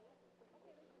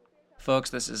Folks,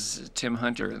 this is Tim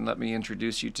Hunter, and let me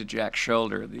introduce you to Jack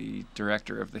Sholder, the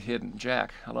director of The Hidden.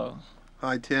 Jack, hello.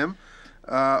 Hi, Tim.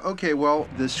 Okay, well,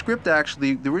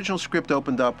 the original script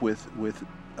opened up with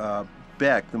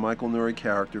Beck, the Michael Nuri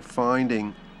character,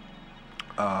 finding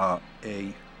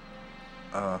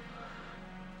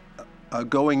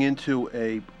going into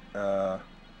an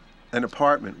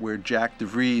apartment where Jack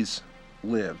DeVries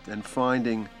lived, and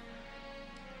finding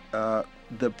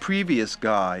the previous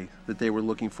guy that they were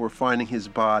looking for, finding his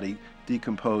body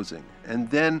decomposing. And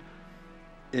then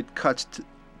it cuts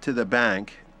to the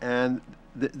bank, and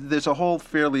there's a whole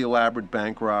fairly elaborate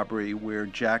bank robbery where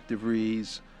Jack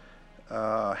DeVries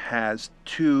has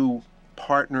two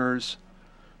partners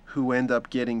who end up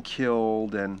getting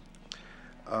killed, and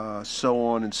so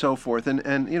on and so forth.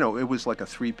 And you know, it was like a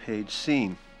 3-page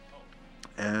scene.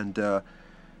 And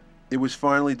it was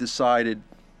finally decided,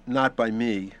 not by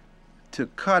me, to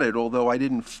cut it, although I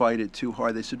didn't fight it too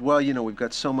hard. They said, well, you know, we've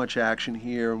got so much action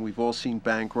here, and we've all seen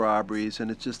bank robberies, and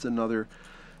it's just another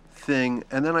thing.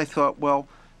 And then I thought, well,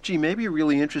 gee, maybe a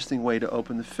really interesting way to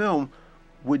open the film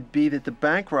would be that the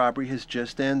bank robbery has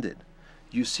just ended.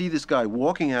 You see this guy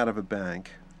walking out of a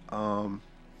bank.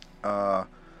 A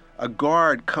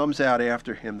guard comes out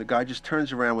after him. The guy just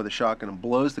turns around with a shotgun and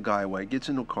blows the guy away, gets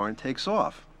into a car, and takes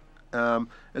off.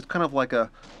 It's kind of like a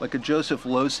Joseph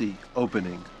Losey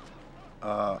opening.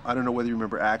 I don't know whether you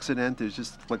remember Accident. There's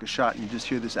just like a shot, and you just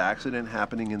hear this accident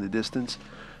happening in the distance.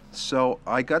 So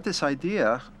I got this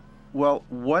idea, well,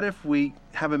 what if we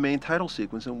have a main title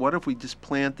sequence, and what if we just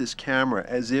plant this camera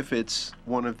as if it's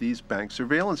one of these bank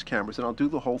surveillance cameras, and I'll do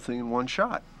the whole thing in one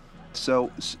shot.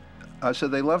 So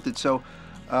they loved it. So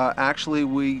actually,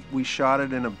 we shot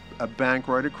it in a bank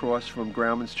right across from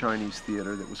Grauman's Chinese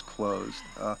Theater that was closed.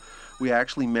 We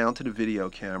actually mounted a video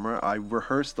camera. I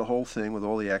rehearsed the whole thing with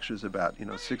all the extras about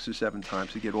 6 or 7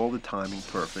 times to get all the timing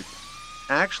perfect.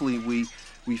 Actually,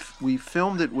 we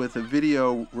filmed it with a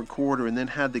video recorder, and then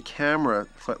had the camera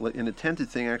in a tented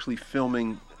thing actually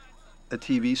filming a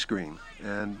TV screen,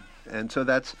 and so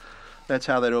that's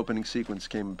how that opening sequence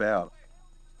came about.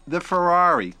 The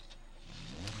Ferrari.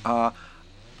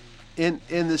 In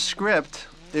the script,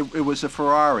 it was a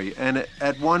Ferrari, and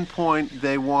at one point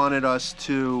they wanted us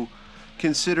to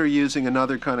consider using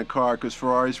another kind of car because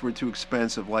Ferraris were too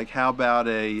expensive. Like, how about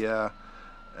a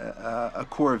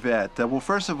Corvette? Well,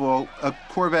 first of all, a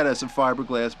Corvette has a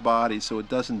fiberglass body, so it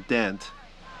doesn't dent.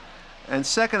 And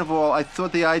second of all, I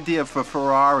thought the idea of a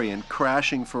Ferrari and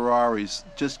crashing Ferraris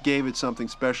just gave it something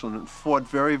special, and it fought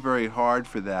very, very hard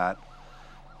for that,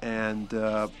 and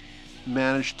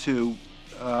managed to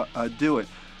do it.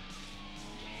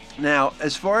 Now,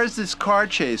 as far as this car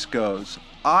chase goes,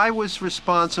 I was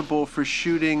responsible for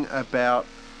shooting about,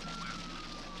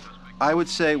 I would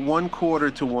say,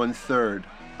 1/4 to 1/3.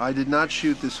 I did not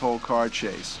shoot this whole car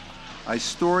chase. I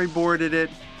storyboarded it.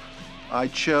 I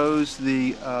chose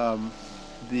the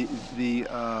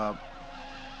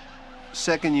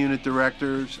second unit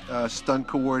director, stunt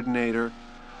coordinator.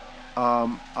 As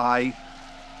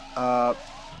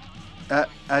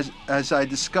I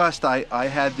discussed, I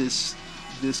had this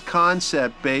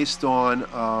concept based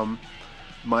on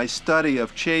my study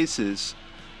of chases,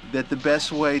 that the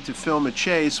best way to film a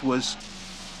chase was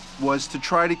to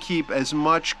try to keep as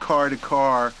much car to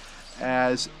car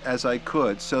as I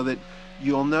could, so that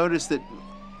you'll notice that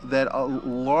a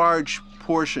large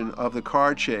portion of the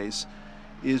car chase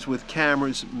is with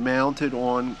cameras mounted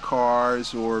on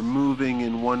cars or moving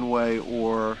in one way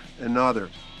or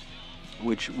another,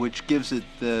 which gives it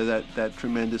that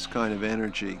tremendous kind of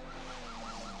energy.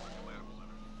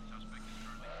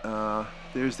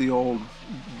 There's the old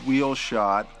wheel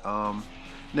shot.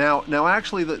 Now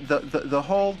actually the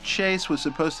whole chase was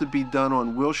supposed to be done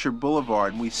on Wilshire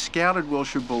Boulevard, and we scouted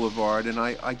Wilshire Boulevard, and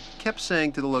I kept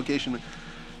saying to the location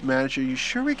manager, "You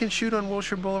sure we can shoot on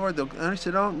Wilshire Boulevard?" And I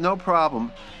said, "Oh, no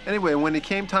problem." Anyway, when it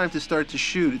came time to start to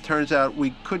shoot, it turns out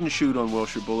we couldn't shoot on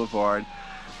Wilshire Boulevard,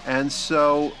 and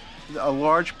so a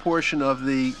large portion of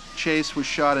the chase was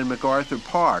shot in MacArthur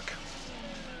Park.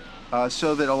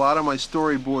 So that a lot of my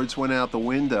storyboards went out the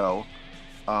window,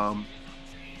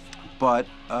 but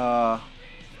the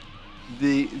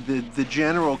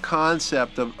general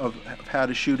concept of how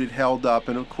to shoot it held up,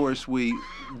 and of course we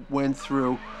went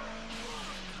through.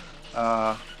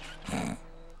 Yeah,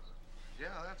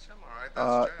 that's him.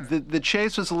 All right, the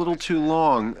chase was a little too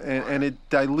long, and it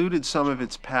diluted some of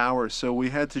its power, so we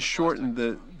had to shorten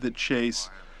the chase.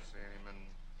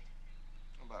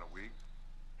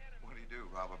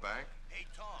 Hey,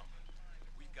 Tom,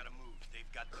 we've got to move.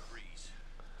 They've got the breeze.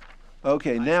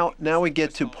 Okay, now we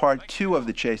get to part 2 of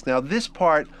the chase. Now this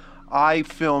part, I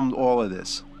filmed all of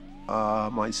this.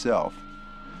 myself.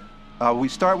 We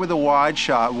start with a wide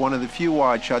shot, one of the few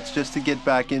wide shots, just to get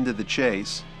back into the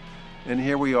chase. And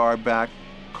here we are back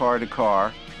car to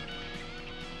car.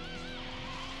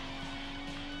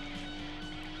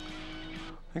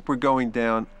 I think we're going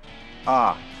down.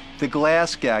 The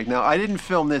glass gag. Now, I didn't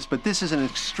film this, but this is an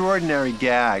extraordinary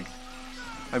gag.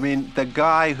 I mean, the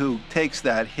guy who takes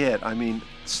that hit, I mean,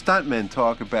 stuntmen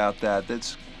talk about that.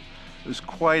 It was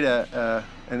quite an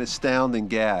astounding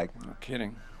gag. No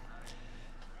kidding.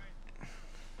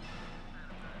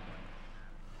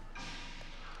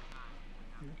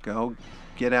 Go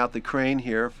get out the crane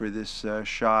here for this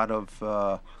shot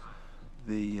of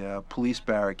the police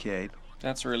barricade.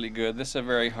 That's really good. This is a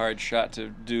very hard shot to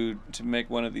do to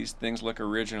make one of these things look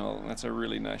original. That's a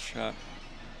really nice shot.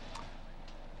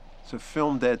 So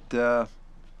filmed at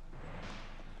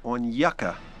on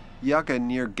Yucca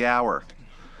near Gower,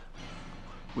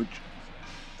 which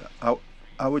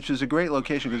is a great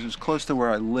location because it's close to where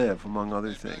I live, among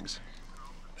other things.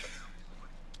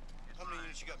 How many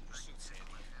units you got in pursuit, Sandy?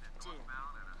 2.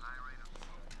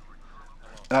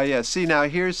 Yeah. See, now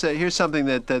here's something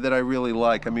that I really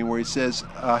like. I mean, where he says,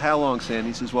 "How long, Sandy?"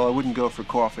 He says, "Well, I wouldn't go for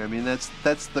coffee." I mean, that's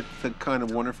the kind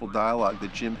of wonderful dialogue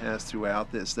that Jim has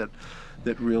throughout this that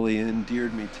really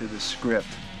endeared me to the script.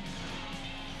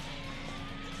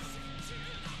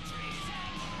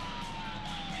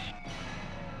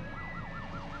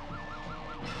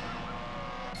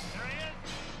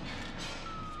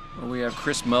 Well, we have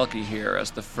Chris Mulkey here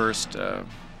as the first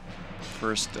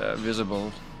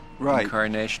visible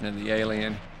incarnation of the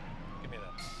alien. Give me that.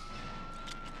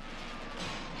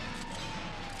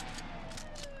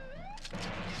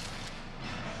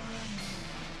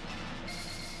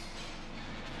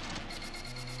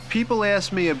 People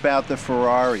ask me about the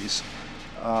Ferraris.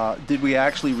 Did we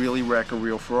actually really wreck a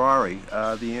real Ferrari?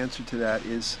 The answer to that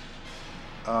is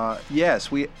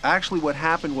yes. What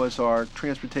happened was our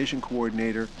transportation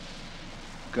coordinator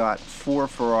got 4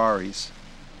 Ferraris,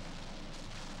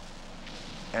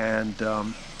 and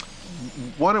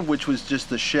one of which was just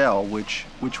the shell, which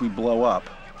we blow up.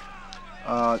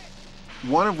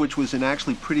 One of which was in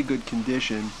actually pretty good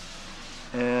condition,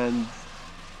 and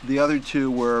the other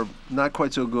 2 were not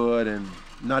quite so good and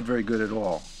not very good at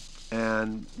all.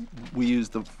 And we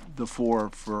used the 4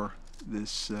 for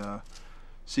this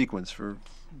sequence for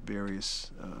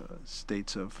various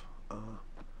states of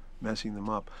messing them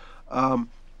up.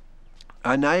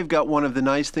 Now you've got one of the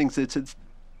nice things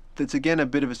that's again a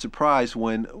bit of a surprise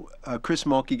when Chris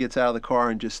Mulkey gets out of the car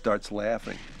and just starts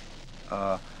laughing.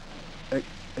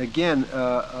 Again,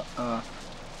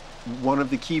 one of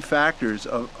the key factors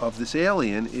of this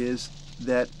alien is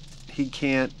that he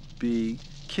can't be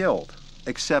killed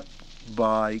except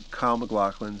by Kyle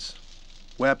MacLachlan's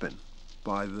weapon,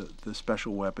 by the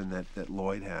special weapon that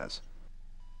Lloyd has.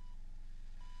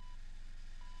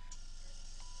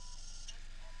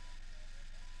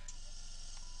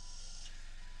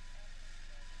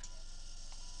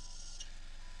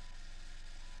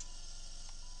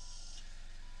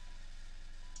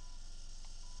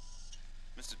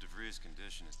 Mr. DeVries'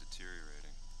 condition is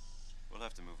deteriorating. We'll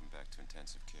have to move him back to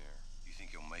intensive care. You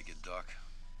think you'll make it, Doc?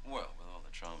 Well, with all the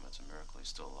trauma, it's a miracle he's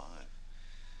still alive.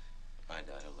 If I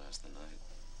die, he'll last the night.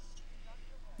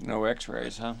 No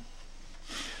X-rays, huh?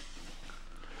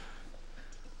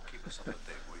 Keep us up to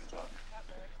date, will you, Doc?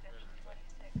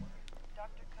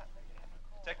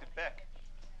 Detective Beck,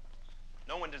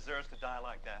 no one deserves to die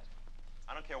like that.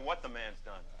 I don't care what the man's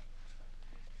done.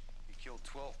 He killed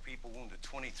 12 people, wounded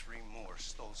 23 more,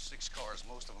 stole 6 cars,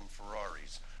 most of them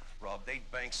Ferraris. Robbed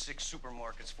 8 banks, 6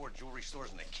 supermarkets, 4 jewelry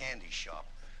stores, and a candy shop.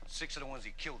 6 of the ones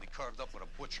he killed, he carved up with a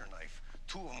butcher knife.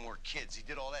 2 of them were kids. He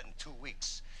did all that in 2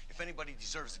 weeks. If anybody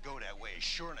deserves to go that way, it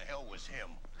sure in the hell was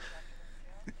him.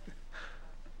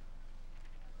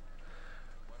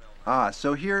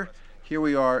 So here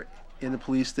we are in the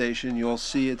police station. You'll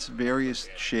see it's various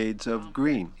shades of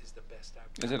green.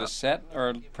 Is it a set or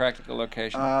a practical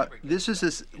location? This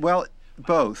is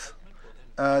both.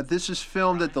 This is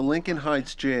filmed at the Lincoln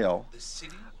Heights Jail,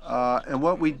 and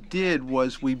what we did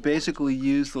was we basically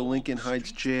used the Lincoln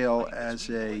Heights Jail as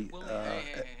a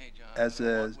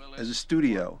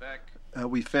studio.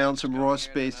 We found some raw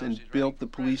space and built the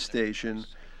police station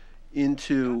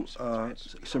into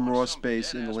some raw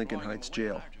space in the Lincoln Heights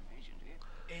Jail.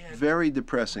 Very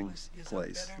depressing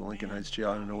place, the Lincoln Heights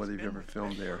Jail. I don't know whether you've ever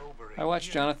filmed there. I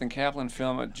watched Jonathan Kaplan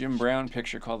film a Jim Brown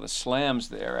picture called The Slams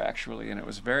there, actually, and it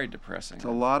was very depressing. It's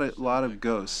a lot of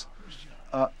ghosts.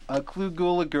 Clu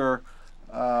Gulager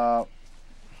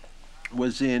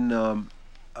was in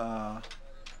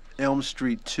Elm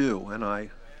Street 2, and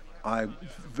I'm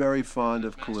very fond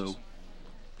of Clu.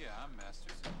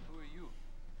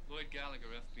 Lloyd Gallagher,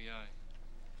 FBI.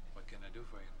 What can I do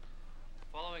for you?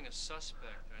 Following a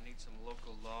suspect, I need some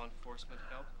local law enforcement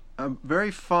help. I'm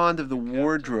very fond of the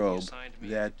wardrobe assigned me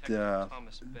that Detective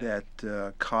Thomas Beck.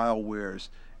 Kyle wears.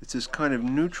 It's this kind of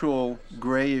neutral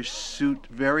grayish suit,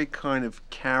 very kind of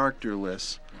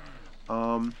characterless.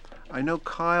 I know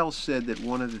Kyle said that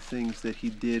one of the things that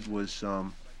he did was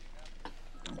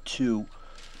to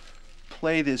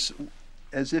play this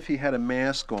as if he had a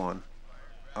mask on.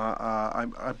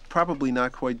 I'm probably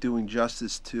not quite doing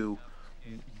justice to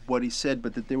what he said,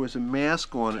 but that there was a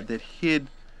mask on it that hid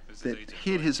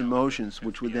his emotions,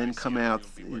 which would then come out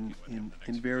in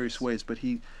various ways. But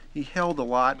he held a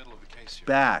lot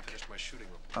back,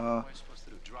 so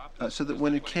that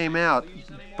when it came out,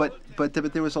 but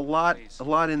there was a lot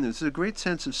in this. There's a great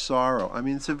sense of sorrow. I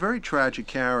mean, it's a very tragic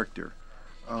character.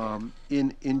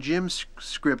 In Jim's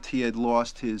script, he had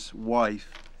lost his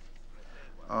wife.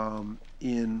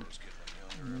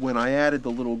 When I added the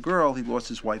little girl, he lost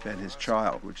his wife and his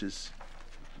child, which is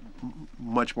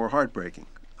much more heartbreaking.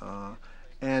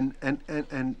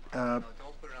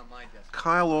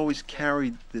 Kyle always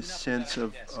carried this sense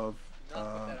of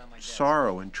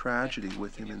sorrow and tragedy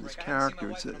with him in this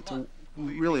character. It's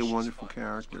really a wonderful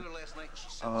character.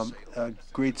 A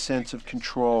great sense of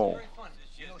control.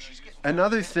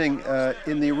 Another thing,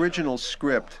 in the original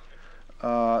script,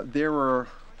 there were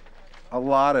a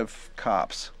lot of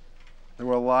cops. There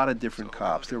were a lot of different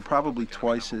cops. There were probably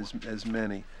twice as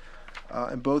many.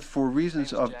 And both for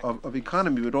reasons of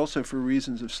economy, but also for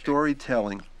reasons of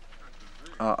storytelling,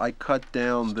 I cut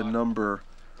down the number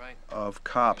of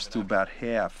cops to about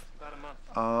half.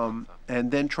 And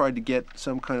then tried to get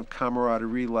some kind of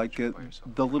camaraderie, like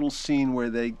the little scene where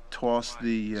they toss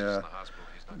the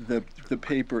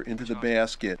paper into the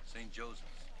basket. St. Joseph.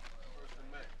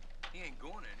 He ain't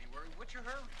going anywhere. What's your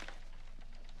hurry?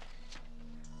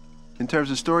 In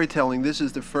terms of storytelling, this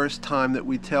is the first time that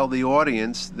we tell the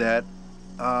audience that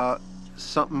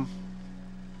something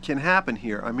can happen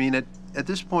here. I mean, at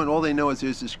this point, all they know is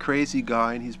there's this crazy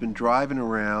guy, and he's been driving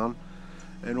around,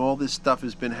 and all this stuff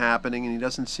has been happening, and he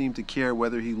doesn't seem to care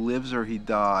whether he lives or he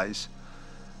dies.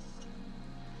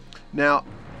 Now,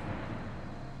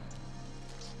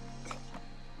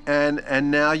 and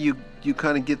now you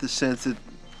kind of get the sense that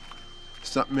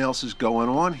something else is going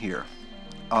on here.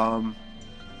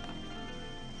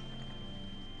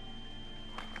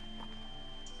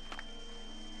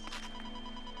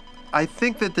 I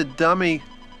think that the dummy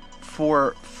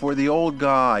for the old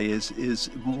guy is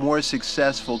more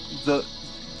successful.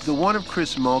 The one of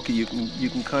Chris Mulkey, you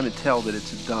can kind of tell that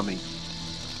it's a dummy,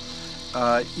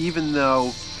 even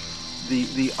though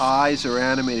the eyes are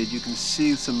animated. You can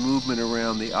see some movement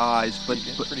around the eyes, but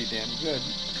pretty damn good.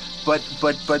 But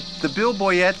the Bill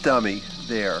Boyette dummy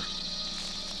there.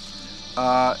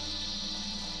 I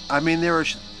mean, there are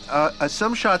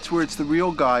some shots where it's the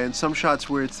real guy and some shots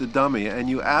where it's the dummy, and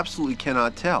you absolutely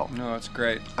cannot tell. No, it's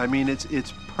great. I mean,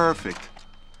 it's perfect.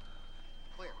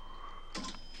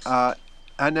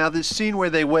 And now this scene where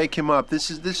they wake him up,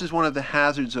 this is one of the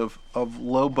hazards of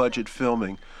low budget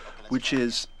filming, which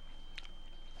is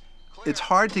it's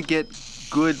hard to get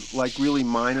good, like, really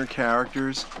minor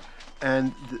characters,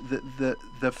 and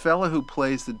the fella who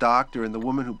plays the doctor and the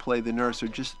woman who play the nurse are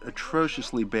just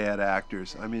atrociously bad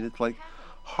actors. I mean, it's like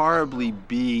horribly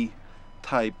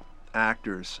B-type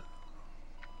actors.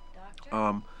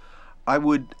 I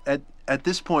would at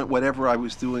this point, whatever I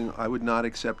was doing, I would not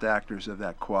accept actors of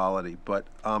that quality. But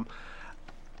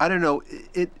I don't know.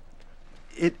 It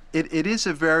is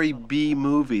a very B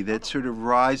movie that sort of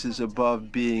rises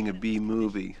above being a B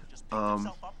movie. I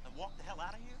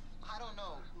don't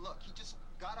know. Look, he just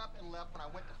got up and left when I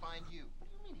went to find you. What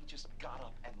do you mean he just got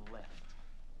up and left?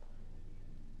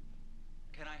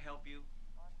 Can I help you?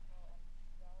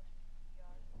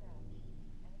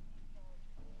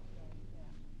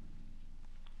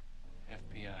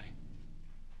 FBI.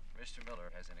 Mr.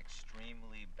 Miller has an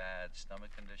extremely bad stomach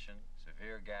condition,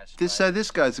 severe gastritis.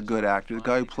 This guy's a good actor. The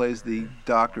guy who plays the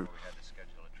doctor. We had to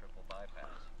schedule a triple bypass.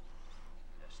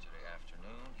 Yesterday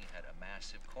afternoon, he had a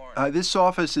massive coronary. This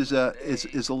office is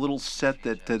a little set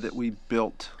that we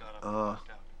built.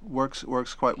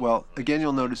 Works quite well. Again,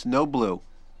 you'll notice no blue.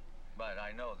 But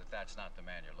I know that that's not the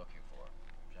man you're looking for.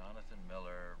 Jonathan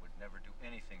Miller would never do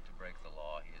anything to break the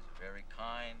law. He is a very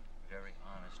kind, very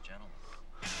honest gentleman.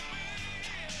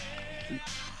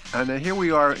 And here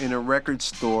we are in a record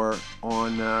store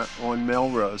on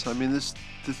Melrose. I mean, this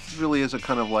really is a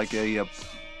kind of like a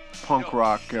punk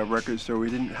rock record store. We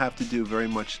didn't have to do very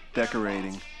much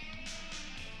decorating.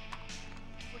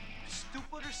 What, you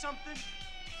stupid or something?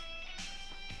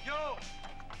 Yo!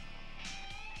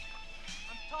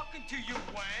 I'm talking talking to you,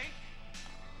 Wang.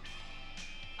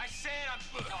 I said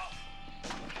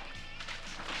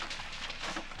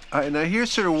I'm... Now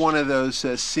here's sort of one of those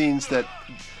scenes that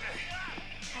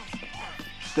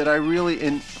I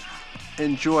really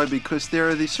enjoy, because there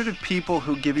are these sort of people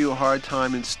who give you a hard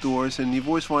time in stores, and you've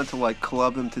always wanted to like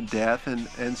club them to death,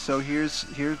 and so here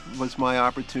was my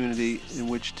opportunity in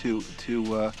which to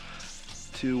do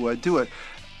it.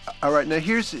 All right, now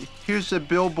here's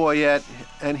Bill Boyette,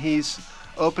 and he's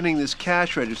opening this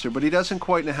cash register, but he doesn't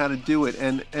quite know how to do it,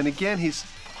 and again he's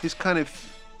kind of,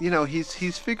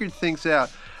 he's figured things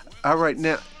out. All right,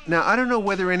 now I don't know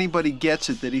whether anybody gets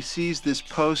it, that he sees this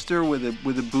poster with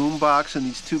a boom box and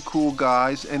these two cool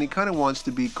guys, and he kind of wants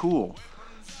to be cool,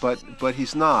 but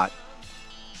he's not.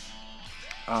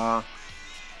 Now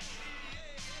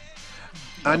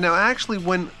actually,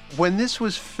 when this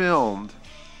was filmed,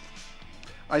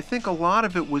 I think a lot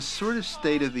of it was sort of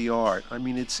state of the art. I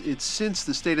mean, it's since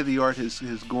the state of the art has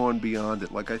gone beyond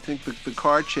it. Like, I think the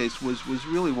car chase was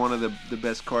really one of the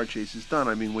best car chases done.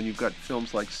 I mean, when you've got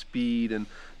films like Speed and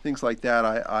things like that,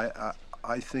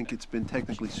 I think it's been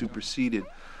technically superseded.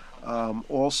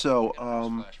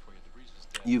 Also,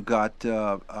 you've got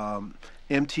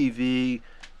MTV.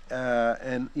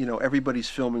 And everybody's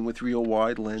filming with real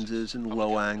wide lenses and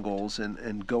low angles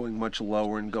and going much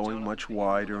lower and going much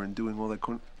wider and doing all that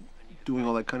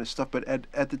kind of stuff. But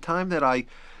at the time that I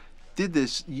did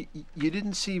this, you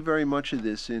didn't see very much of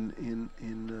this in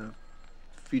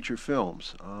feature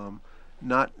films.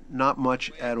 Not much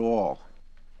at all.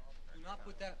 Do not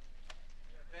put that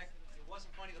back. It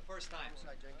wasn't funny the first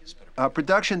time.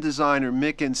 Production designer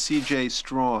Mick and C.J.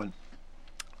 Strawn.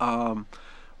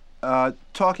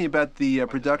 Talking about the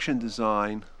production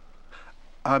design,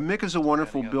 Mick is a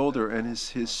wonderful builder, and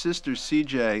his sister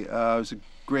CJ was a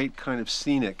great kind of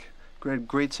scenic,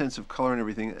 great sense of color and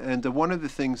everything. And one of the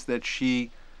things that she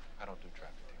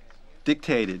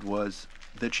dictated was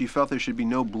that she felt there should be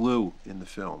no blue in the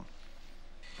film.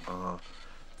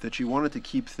 That she wanted to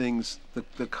keep things,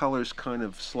 the colors kind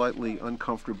of slightly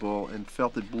uncomfortable, and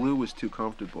felt that blue was too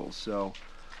comfortable. So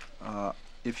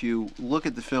if you look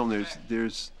at the film,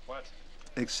 there's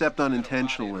except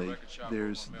unintentionally,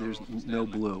 there's no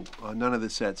blue. None of the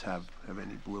sets have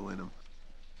any blue in them.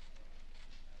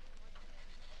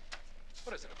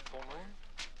 What is it, a full moon?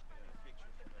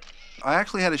 I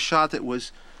actually had a shot that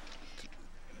was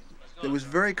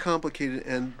very complicated,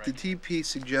 and the DP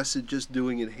suggested just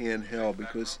doing it handheld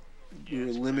because you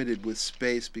were limited with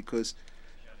space, because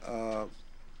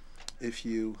if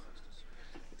you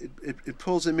it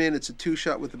pulls him in, it's a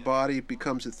 2-shot with the body, it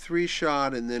becomes a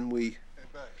 3-shot, and then we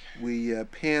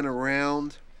pan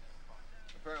around.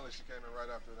 Apparently she came in right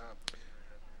after that.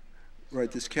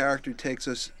 Right, this character takes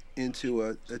us into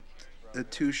a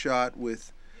 2-shot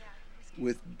with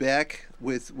Beck,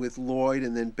 with Lloyd,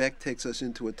 and then Beck takes us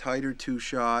into a tighter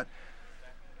 2-shot.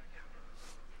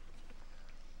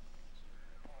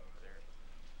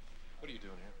 What are you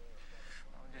doing here?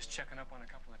 I'm just checking up on a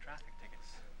couple of traffic tickets.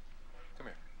 Come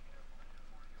here.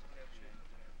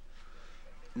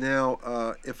 Now,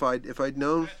 if I'd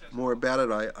known more about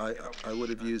it, I would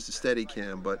have used the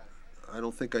Steadicam, but I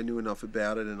don't think I knew enough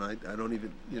about it, and I don't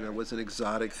even, it was an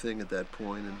exotic thing at that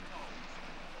point, and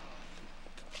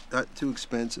not too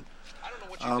expensive. I don't know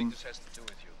what you think this has to do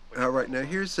with you. All right, now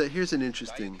here's an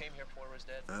interesting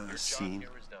scene.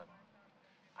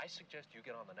 I suggest you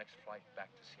get on the next flight back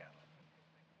to Seattle.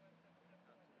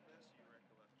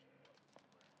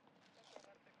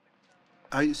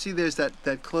 You see, there's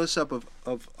that close-up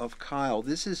of Kyle.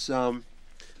 This is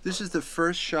the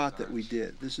first shot that we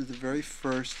did. This is the very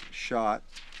first shot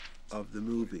of the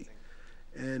movie,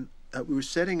 and we were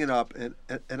setting it up, and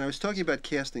I was talking about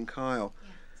casting Kyle,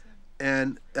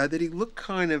 and that he looked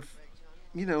kind of,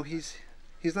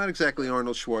 he's not exactly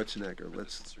Arnold Schwarzenegger.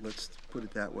 Let's put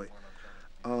it that way.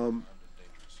 And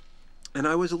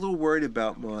I was a little worried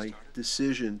about my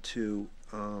decision to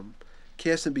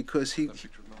cast him because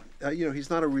he's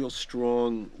not a real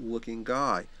strong-looking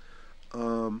guy.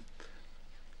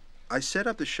 I set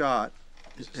up the shot,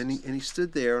 and he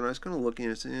stood there, and I was kind of looking,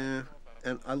 and I said,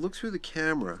 and I looked through the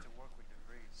camera,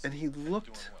 and he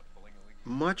looked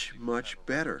much, much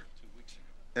better.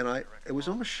 And it was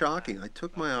almost shocking. I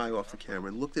took my eye off the camera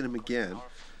and looked at him again,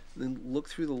 and then looked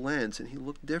through the lens, and he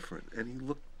looked different, and he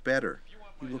looked better.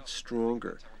 He looked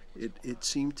stronger. It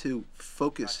seemed to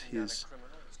focus his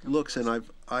looks, and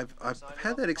I've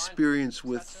had that experience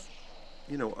with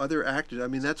other actors. I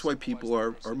mean, that's why people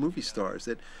are movie stars,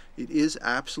 that it is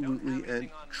absolutely and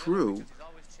true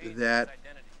that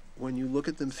when you look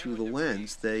at them through the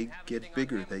lens, they get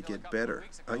bigger, they get better.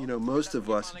 Most of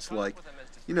us, it's like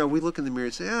we look in the mirror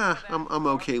and say, I'm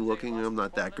okay looking, I'm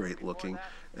not that great looking.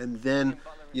 And then,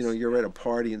 you're at a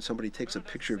party and somebody takes a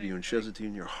picture of you and shows it to you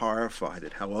and you're horrified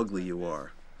at how ugly you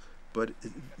are. But,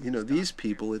 these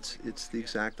people, it's the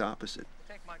exact opposite.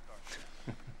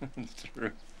 It's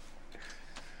true.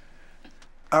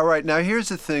 All right, now here's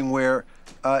the thing where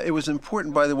it was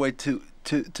important, by the way, to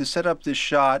set up this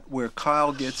shot where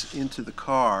Kyle gets into the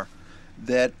car,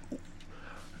 that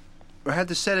I had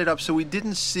to set it up so we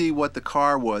didn't see what the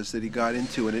car was that he got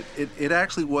into, and it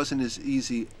actually wasn't as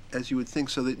easy as you would think,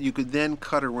 so that you could then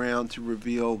cut around to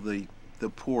reveal the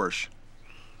Porsche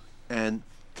and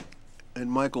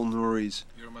Michael Nouri's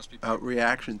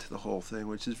reaction to the whole thing,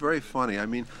 which is very funny. I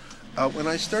mean, when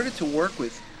I started to work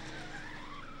with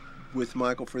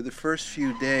Michael for the first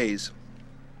few days,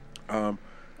 I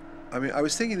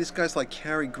was thinking this guy's like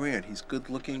Cary Grant. He's good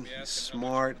looking, he's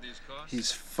smart,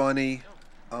 he's funny.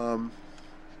 Why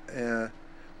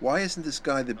isn't this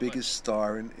guy the biggest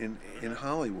star in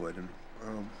Hollywood? And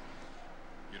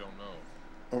You don't know.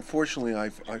 unfortunately, I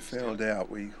found out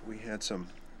we had some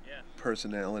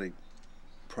personality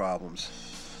problems.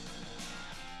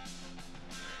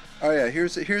 Oh yeah,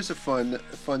 here's a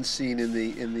fun scene in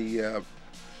the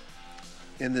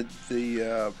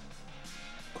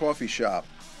coffee shop.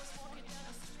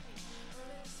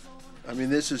 I mean,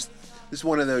 this is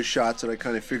one of those shots that I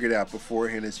kind of figured out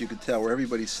beforehand, as you could tell, where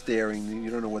everybody's staring and you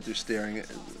don't know what they're staring at,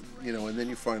 and then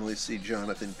you finally see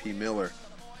Jonathan P. Miller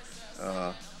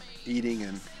eating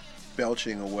and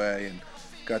belching away and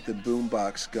got the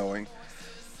boombox going.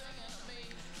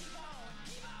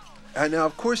 And now,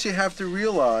 of course, you have to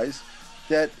realize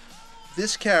that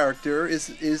this character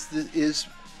is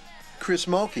Chris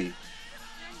Mulkey,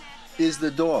 is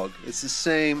the dog. It's the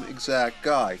same exact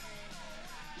guy.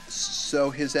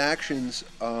 So his actions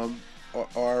are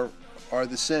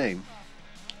the same.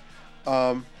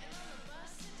 And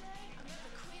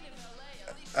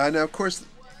now, of course,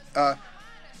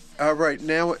 right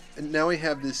now we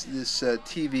have this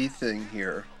TV thing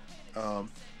here.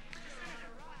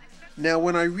 Now,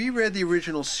 when I reread the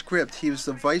original script, he was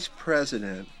the vice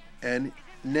president, and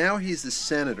now he's the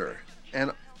senator.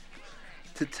 And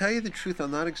to tell you the truth,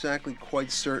 I'm not exactly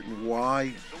quite certain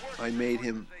why I made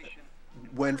him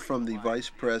went from the vice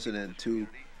president to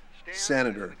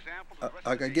senator.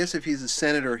 I guess if he's a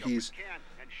senator, he's.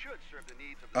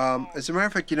 As a matter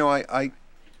of fact,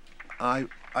 I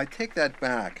take that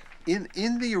back.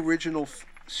 In the original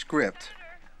script,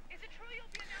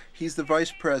 he's the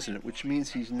vice president, which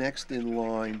means he's next in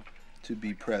line to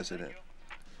be president.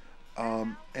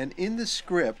 And in the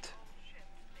script,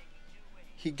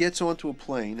 he gets onto a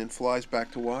plane and flies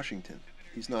back to Washington.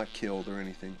 He's not killed or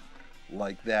anything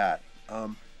like that.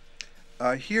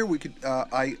 Here we could.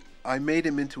 I made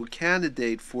him into a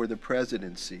candidate for the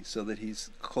presidency, so that he's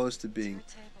close to being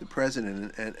the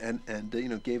president,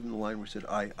 and gave him the line where he said,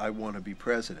 "I want to be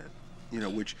president,"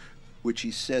 which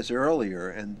he says earlier,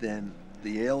 and then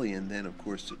the alien then of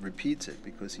course repeats it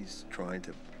because he's trying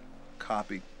to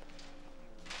copy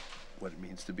what it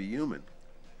means to be human,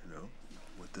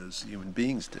 what those human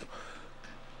beings do.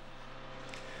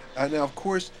 Now, of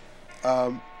course,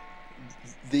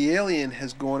 the alien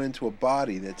has gone into a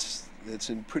body that's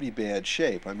in pretty bad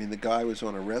shape. I mean, the guy was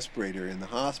on a respirator in the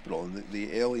hospital, and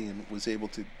the alien was able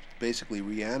to basically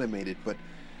reanimate it. But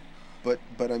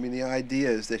I mean, the idea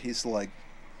is that it's like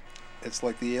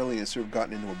the alien has sort of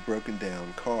gotten into a broken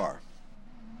down car.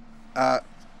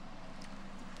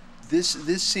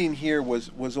 This scene here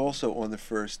was also on the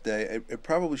first day. It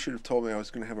probably should have told me I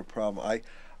was going to have a problem.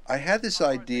 I had this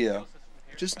idea,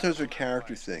 just in terms of a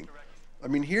character thing. I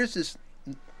mean, here's this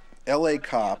L.A.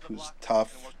 cop who's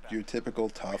tough, your typical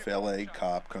tough L.A.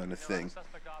 cop kind of thing.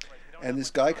 And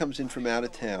this guy comes in from out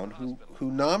of town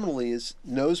who nominally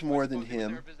knows more than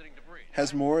him,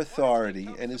 has more authority,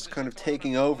 and is kind of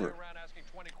taking over,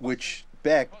 which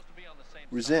Beck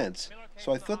resents.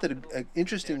 So I thought that an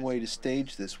interesting way to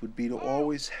stage this would be to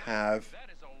always have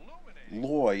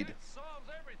Lloyd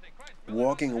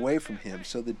walking away from him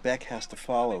so that Beck has to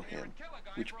follow him,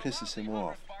 which pisses him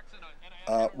off.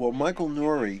 Well, Michael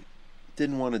Nouri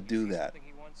didn't want to do that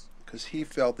because he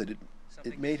felt that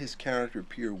it made his character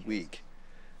appear weak,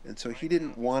 and so he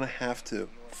didn't want to have to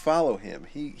follow him.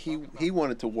 He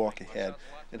wanted to walk ahead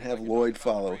and have Lloyd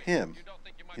follow him,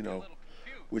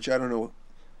 which I don't know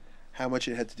how much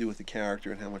it had to do with the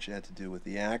character and how much it had to do with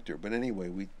the actor. But anyway,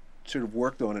 we sort of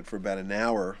worked on it for about an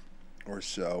hour or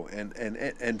so,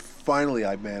 and finally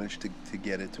I managed to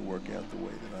get it to work out the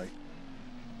way that I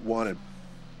wanted.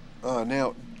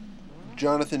 Now,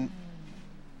 Jonathan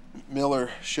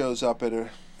Miller shows up at a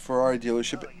Ferrari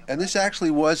dealership, and this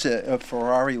actually was a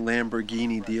Ferrari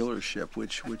Lamborghini dealership,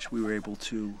 which we were able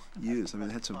to use. I mean,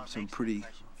 they had some pretty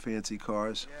fancy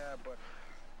cars. Yeah, but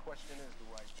the question is, do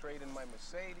I trade in my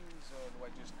Mercedes or do I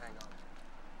just hang on?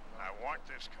 I want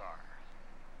this car.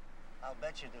 I'll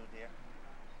bet you do, dear.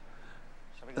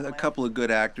 A couple of good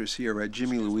actors here.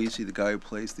 Jimmy Luisi, the guy who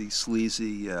plays the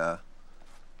sleazy, the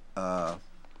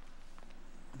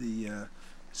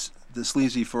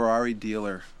sleazy Ferrari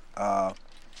dealer.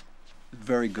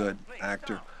 Very good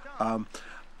actor. A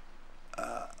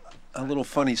little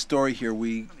funny story here.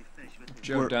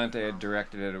 Joe Dante had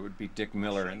directed it. It would be Dick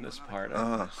Miller in this part.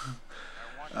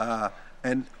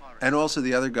 And also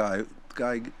the other guy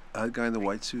in the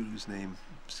white suit whose name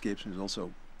escapes me is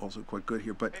also quite good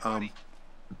here. But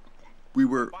we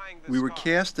were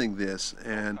casting this,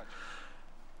 and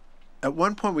at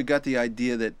one point we got the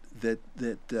idea that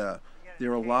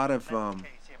there are a lot of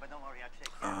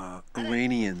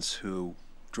Iranians who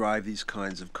drive these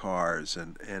kinds of cars,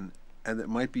 and it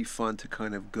might be fun to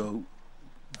kind of go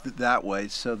that way.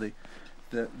 So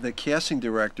the casting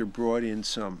director brought in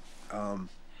some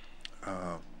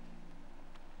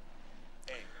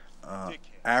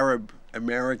Arab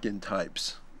American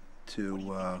types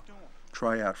to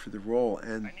try out for the role,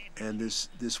 and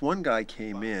this one guy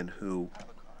came in who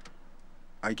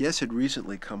I guess had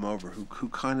recently come over, who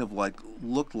kind of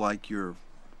looked like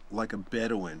a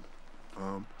Bedouin,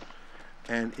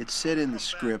 and it said in the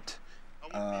script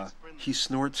he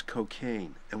snorts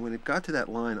cocaine, and when it got to that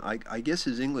line, I guess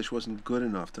his English wasn't good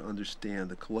enough to understand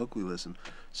the colloquialism,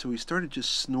 so he started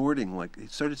snorting like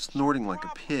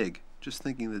a pig, just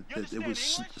thinking that it was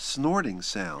snorting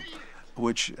sound,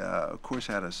 which of course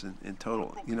had us in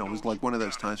total. You know, it was like one of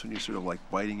those times when you're sort of like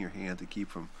biting your hand to keep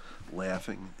from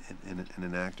laughing in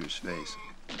an actor's face.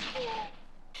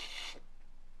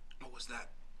 What was that?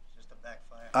 Just a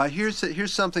backfire.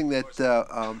 Here's something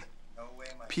that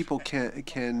people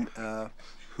can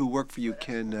who work for you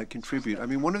can contribute. I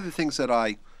mean, one of the things that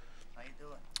I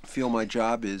feel my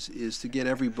job is to get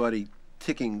everybody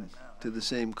ticking to the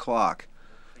same clock,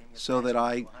 so that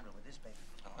I,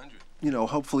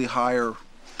 hopefully hire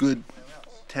good,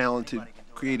 talented,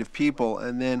 creative people,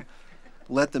 and then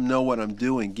let them know what I'm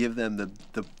doing, give them the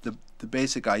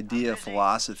basic idea,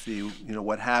 philosophy,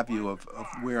 what have you, of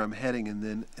where I'm heading,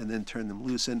 and then turn them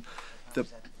loose. And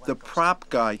the prop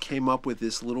guy came up with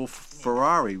this little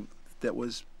Ferrari that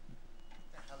was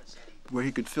where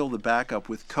he could fill the back up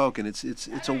with Coke, and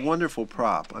it's a wonderful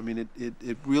prop. I mean,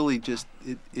 it really just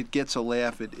it gets a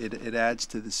laugh. It adds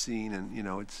to the scene, and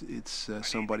it's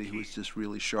somebody who is just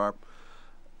really sharp.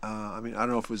 I mean, I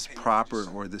don't know if it was proper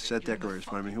or the set decorators,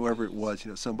 but I mean, whoever it was,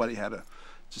 somebody had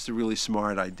just a really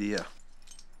smart idea.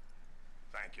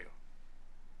 Thank you.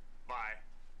 Bye.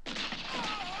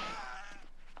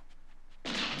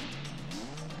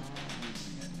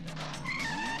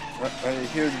 I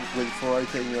hear with Ferrari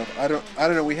taking off. I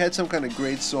don't know. We had some kind of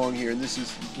great song here, and this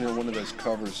is one of those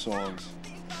cover songs.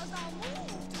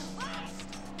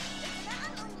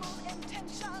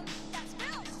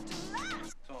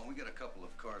 We got a couple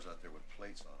of cars out there with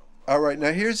plates on them. All right,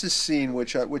 now here's a scene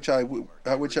which I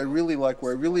really like,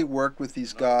 where I really worked with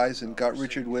these guys and got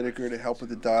Richard Whittaker to help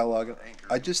with the dialogue.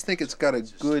 I just think it's got a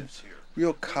good,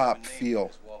 real cop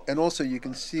feel, and also you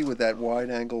can see with that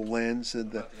wide-angle lens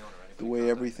and the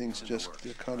way everything's just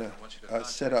kind of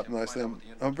set up nicely.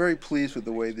 I'm very pleased with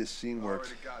the way this scene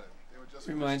works.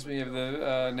 Reminds me of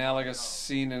the analogous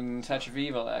scene in Touch of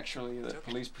Evil, actually, the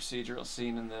police procedural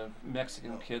scene in the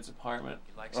Mexican kid's apartment.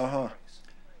 Uh-huh.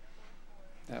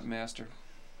 That master.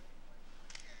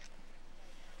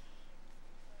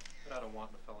 Put out a want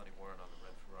and a felony warrant on the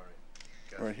red Ferrari.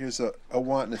 All right, here's a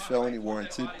want and a felony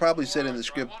warrant. So it probably said in the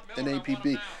script an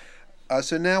APB.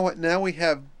 So now we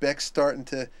have Beck starting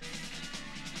to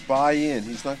buy in.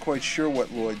 He's not quite sure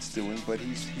what Lloyd's doing, but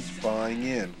he's buying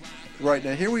in. Right,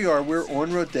 now here we are. We're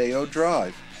on Rodeo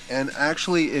Drive, and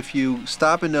actually, if you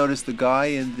stop and notice, the guy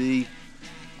in the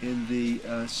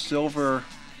silver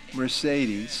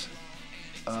Mercedes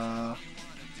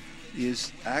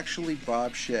is actually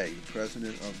Bob Shea,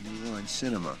 president of New Line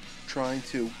Cinema, trying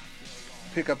to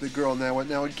pick up the girl.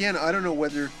 Now again, I don't know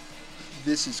whether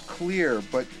this is clear,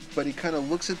 but he kind of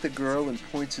looks at the girl and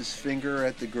points his finger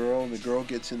at the girl, and the girl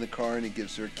gets in the car and he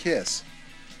gives her a kiss.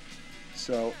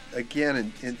 So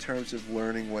again, in terms of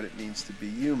learning what it means to be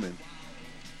human.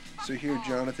 So here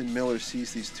Jonathan Miller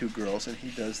sees these two girls and he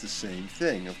does the same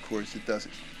thing. Of course, it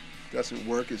doesn't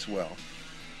work as well.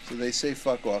 So they say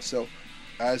fuck off. So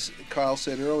as Kyle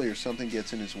said earlier, something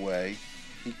gets in his way,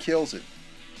 he kills it.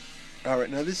 All right,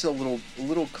 now this is a little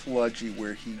kludgy,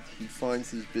 where he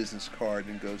finds his business card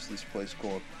and goes to this place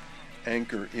called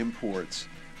Anchor Imports.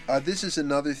 This is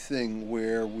another thing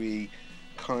where we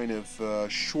kind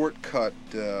of shortcut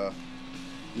the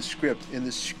script. In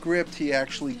the script, he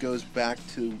actually goes back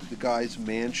to the guy's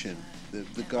mansion.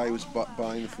 The guy who was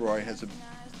buying the Ferrari has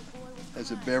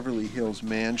a Beverly Hills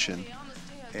mansion,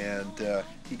 and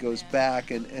he goes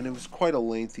back, and it was quite a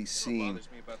lengthy scene.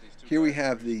 Here we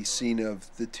have the scene of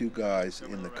the two guys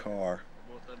in the car.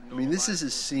 I mean, this is a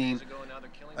scene,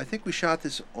 I think we shot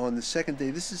this on the second day.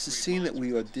 This is the scene that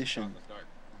we auditioned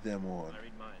them on.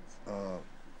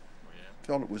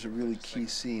 Felt it was a really key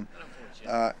scene.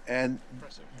 And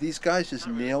these guys just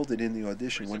nailed it in the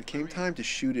audition. When it came time to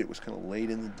shoot it, it was kind of late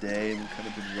in the day and kind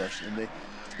of been rushed, and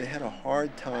they had a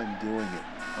hard time doing it.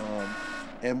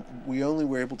 And we only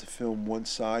were able to film one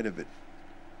side of it.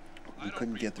 We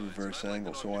couldn't get the reverse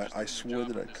angle, so I swore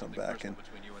that I'd come back and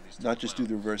not just do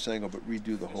the reverse angle, but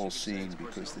redo the whole scene,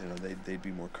 because they'd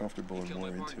be more comfortable and more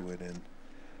into it. And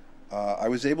I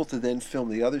was able to then film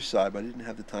the other side, but I didn't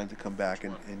have the time to come back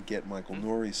and get Michael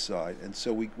Norrie's side. And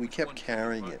so we kept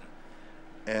carrying it.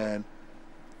 And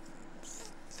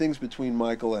things between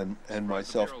Michael and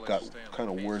myself got kind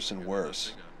of worse and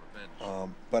worse.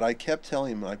 But I kept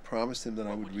telling him, I promised him that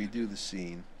I would redo the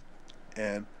scene.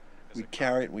 And we'd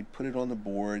carry it, and we'd put it on the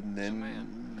board, and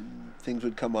then things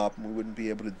would come up and we wouldn't be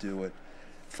able to do it.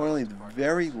 Finally, the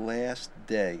very last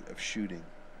day of shooting,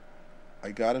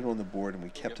 I got it on the board, and we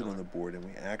kept it on the board, and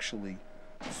we actually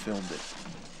filmed it.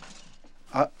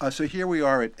 So here we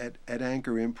are at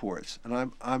Anchor Imports,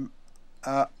 and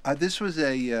this was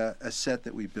a set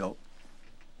that we built,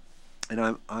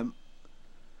 and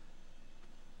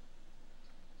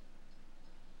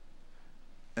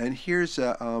and here's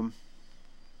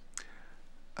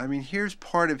I mean, here's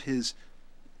part of his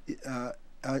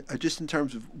just in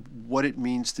terms of what it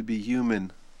means to be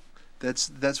human.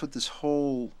 That's what this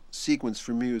whole sequence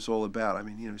for me was all about. I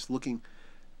mean, he's looking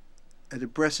at the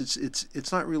breast.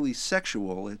 It's not really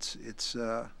sexual. It's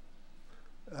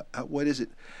what is it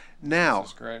now? This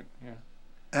is great.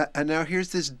 Yeah. And now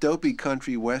here's this dopey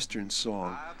country western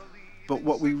song. But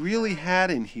what we really had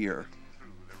in here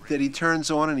that he turns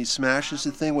on and he smashes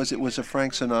the thing was a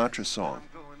Frank Sinatra song,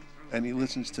 and he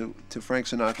listens to Frank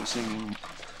Sinatra singing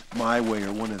My Way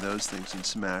or one of those things and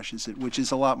smashes it, which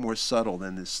is a lot more subtle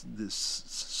than this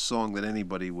song that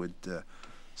anybody would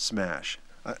smash.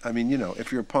 I mean,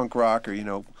 if you're a punk rocker,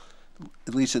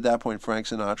 at least at that point Frank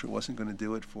Sinatra wasn't going to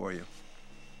do it for you.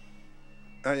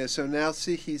 Oh yeah, so now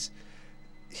see he's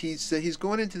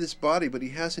going into this body, but he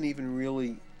hasn't even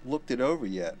really looked it over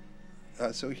yet.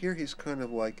 So here he's kind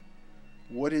of like,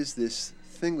 what is this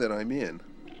thing that I'm in?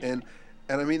 And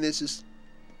I mean, this is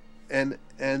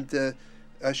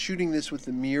shooting this with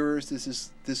the mirrors, this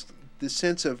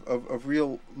sense of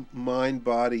real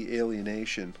mind-body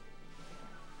alienation.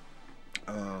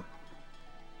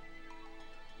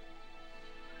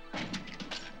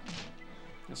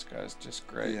 This guy's just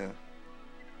great. Yeah.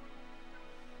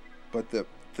 But the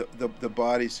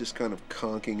body's just kind of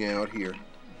conking out here.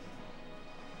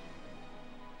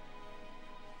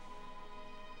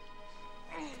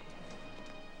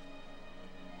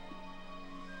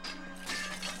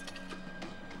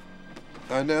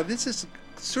 Now this is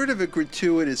sort of a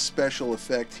gratuitous special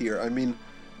effect here. I mean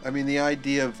the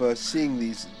idea of seeing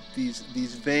these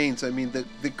veins. I mean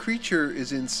the creature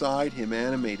is inside him,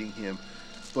 animating him,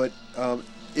 but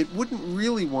it wouldn't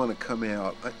really want to come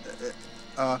out.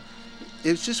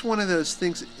 It's just one of those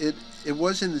things. It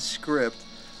was in the script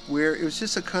where it was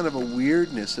just a kind of a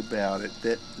weirdness about it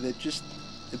that just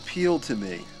appealed to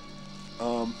me.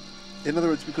 In other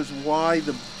words, because why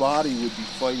the body would be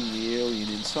fighting the alien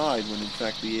inside when in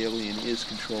fact the alien is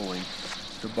controlling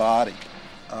the body.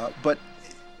 But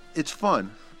it's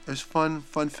fun. It's fun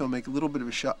filmmaking. A little bit of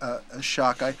a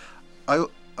shock. I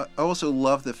also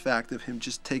love the fact of him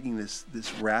just taking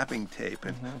this wrapping tape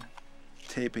and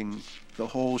taping the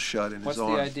hole shut in his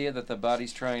arm. What's the idea that the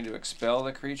body's trying to expel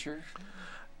the creature?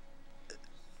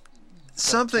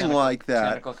 Something like that.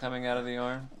 Tentacle coming out of the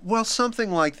arm? Well,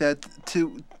 something like that.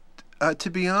 To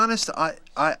be honest,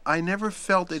 I never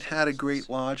felt it had a great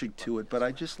logic to it, but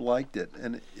I just liked it,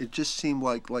 and it just seemed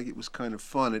like it was kind of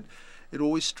fun. It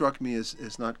always struck me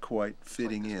as not quite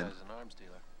fitting in. This guy's an arms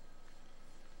dealer,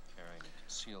 carrying a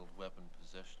concealed weapon,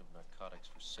 possession of narcotics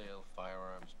for sale,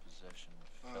 firearms possession,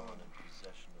 felon in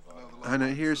possession of arms. I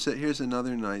know. Here's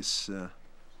another nice.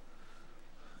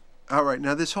 All right,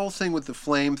 now this whole thing with the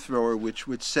flamethrower, which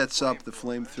sets up the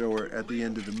flamethrower at the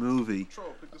end of the movie,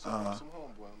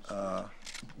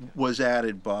 was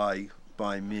added by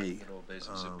me.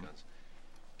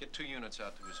 Get 2 units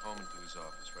out to his home and to his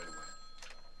office right away.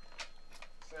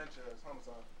 Sanchez,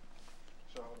 homicide.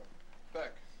 Sholder.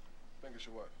 Beck. Think it's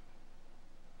your wife.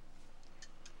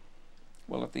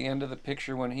 Well, at the end of the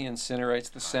picture when he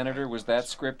incinerates the senator, was that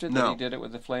scripted? No. That he did it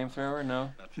with the flamethrower?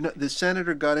 No? No, the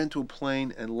senator got into a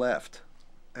plane and left,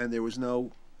 and there was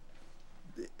no.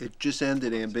 It just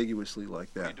ended ambiguously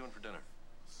like that. What are you doing for dinner?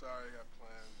 Sorry, I got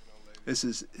plans, lady. This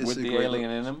is With a the great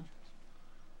alien in him?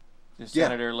 The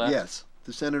senator left? Yes,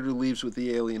 the senator leaves with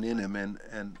the alien in him, and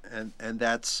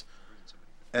that's,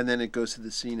 and then it goes to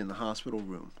the scene in the hospital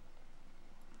room.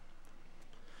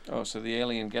 Oh, so the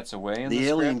alien gets away in the The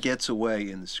alien script? gets away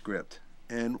in the script,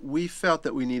 and we felt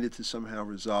that we needed to somehow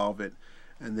resolve it,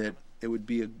 and that it would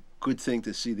be a good thing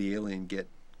to see the alien get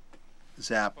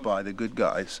zapped by the good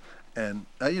guys, and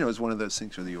you know, it was one of those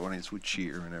things where the audience would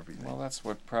cheer and everything. Well, that's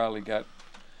what probably got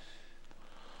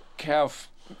Kauf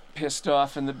pissed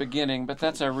off in the beginning, but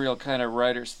that's a real kind of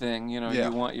writer's thing. You know, Yeah.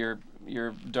 you want your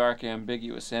dark,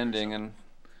 ambiguous ending, and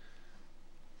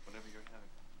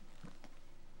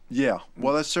Yeah,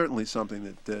 well, that's certainly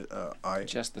something that I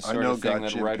just the I sort know of thing got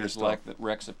that Jim writers pissed like off. that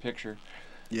wrecks a picture.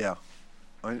 Yeah,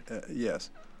 yes.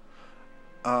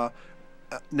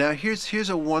 Now here's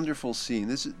a wonderful scene.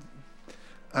 This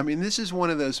is one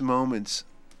of those moments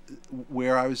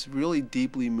where I was really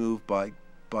deeply moved by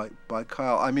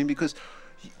Kyle. I mean, because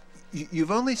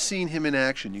you've only seen him in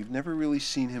action. You've never really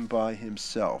seen him by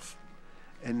himself,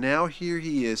 and now here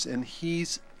he is, and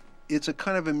it's a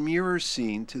kind of a mirror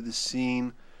scene to the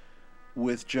scene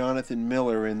with Jonathan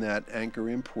Miller in that Anchor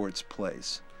Imports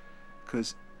place,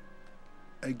 because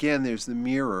again there's the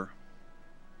mirror,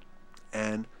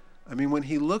 and I mean when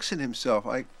he looks at himself,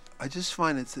 I just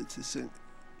find it's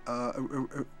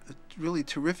a really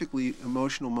terrifically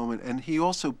emotional moment, and he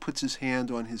also puts his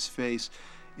hand on his face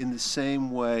in the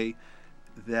same way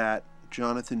that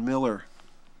Jonathan Miller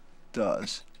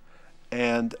does,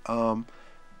 and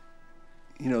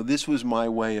you know, this was my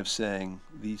way of saying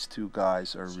these two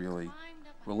guys are really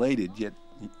related, yet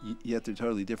they're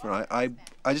totally different. I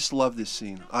just love this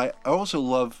scene. I also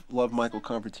love Michael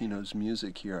Convertino's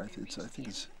music here. I think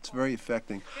it's very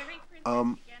affecting.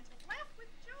 I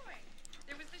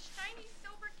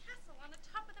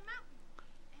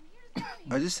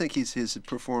just think his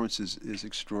performance is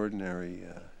extraordinary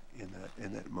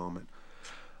in that moment.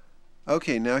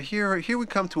 Okay, now here we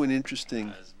come to an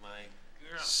interesting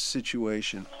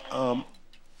situation.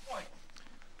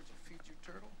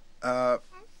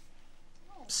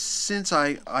 Since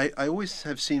I always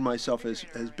have seen myself as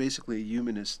basically a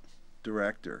humanist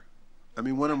director. I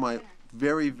mean, one of my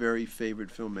very, very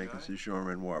favorite filmmakers is Jean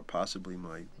Renoir, possibly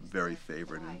my very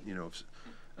favorite, and you know,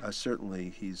 certainly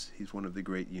he's one of the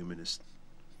great humanist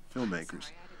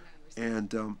filmmakers.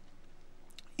 And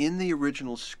in the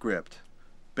original script,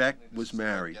 Beck was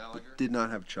married but did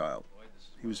not have a child.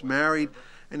 He was married,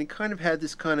 and he kind of had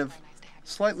this kind of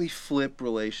slightly flip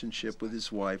relationship with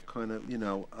his wife, kind of, you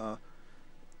know,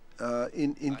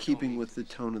 in keeping with the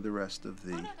tone of the rest of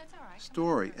the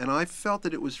story. And I felt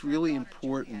that it was really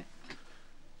important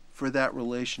for that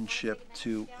relationship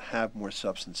to have more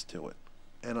substance to it.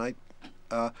 And I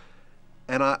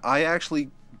actually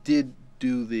did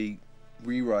do the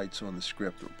rewrites on the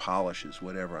script, or polishes,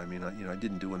 whatever. I mean, I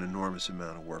didn't do an enormous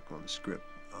amount of work on the script.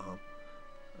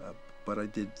 But I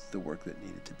did the work that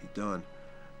needed to be done.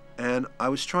 And I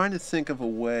was trying to think of a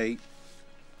way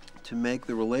to make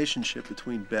the relationship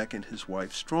between Beck and his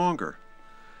wife stronger.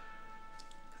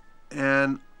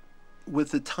 And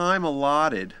with the time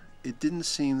allotted, it didn't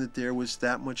seem that there was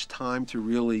that much time to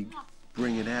really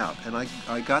bring it out. And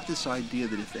I got this idea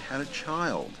that if they had a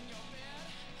child,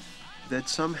 that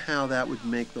somehow that would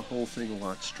make the whole thing a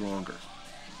lot stronger,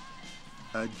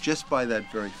 just by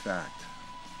that very fact.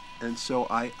 And so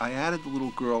I added the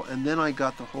little girl, and then I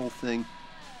got the whole thing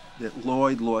that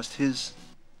Lloyd lost his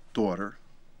daughter,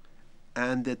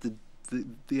 and that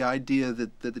the idea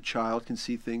that the child can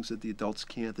see things that the adults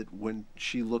can't, that when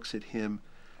she looks at him,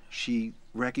 she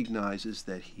recognizes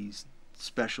that he's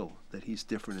special, that he's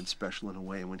different and special in a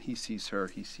way, and when he sees her,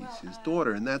 he sees his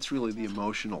daughter, and that's really the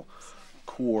emotional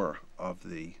core of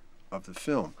the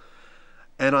film.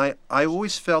 And I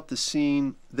always felt the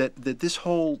scene that this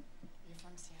whole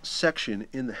section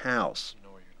in the house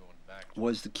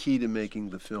was the key to making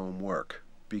the film work,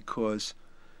 because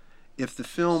if the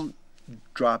film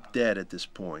dropped dead at this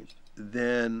point,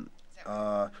 then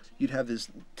you'd have this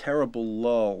terrible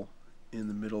lull in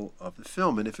the middle of the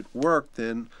film, and if it worked,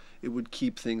 then it would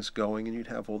keep things going, and you'd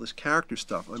have all this character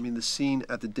stuff. I mean, the scene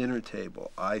at the dinner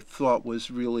table I thought was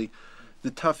really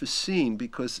the toughest scene,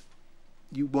 because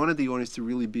you wanted the audience to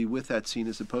really be with that scene,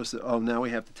 as opposed to, oh, now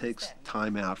we have to take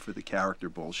time out for the character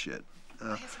bullshit.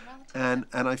 And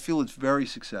I feel it's very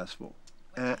successful.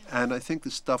 And I think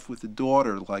the stuff with the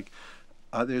daughter, like,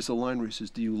 there's a line where he says,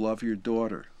 "Do you love your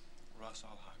daughter?"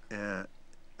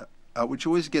 Which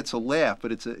always gets a laugh,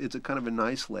 but it's a kind of a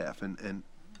nice laugh. And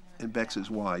Beck says,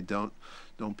 "Why don't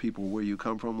people where you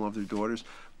come from love their daughters?"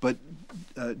 But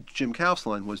Jim Kauf's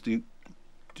line was, "Do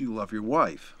you love your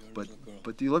wife?"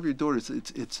 But do you love your daughters?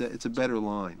 It's a better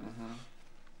line.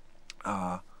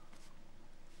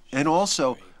 And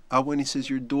also when he says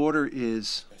your daughter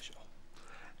is,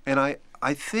 and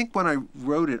I think when I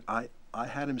wrote it, I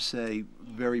had him say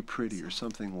very pretty or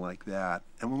something like that.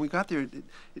 And when we got there,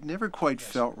 it never quite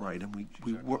felt right. And we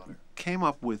came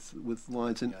up with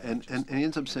lines, and he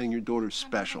ends up saying your daughter's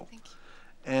special.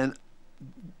 And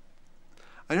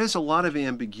I know there's a lot of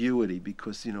ambiguity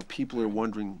because, people are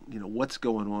wondering, what's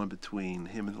going on between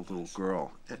him and the little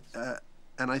girl.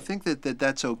 And I think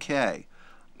that's okay.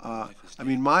 I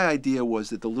mean, my idea was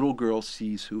that the little girl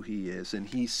sees who he is, and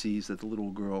he sees that the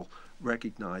little girl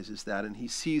recognizes that, and he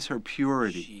sees her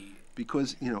purity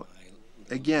because,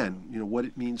 again, what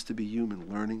it means to be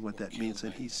human, learning what that means,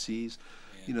 and he sees,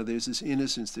 there's this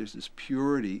innocence, there's this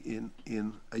purity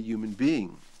in a human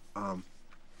being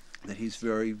that he's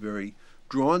very, very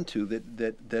drawn to,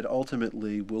 that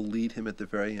ultimately will lead him at the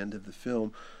very end of the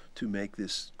film to make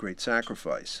this great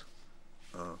sacrifice.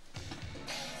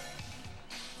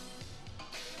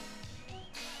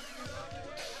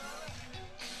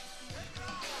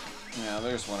 Now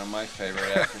there's one of my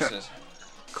favorite actresses.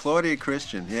 Claudia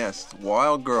Christian, yes,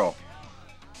 wild girl.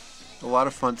 A lot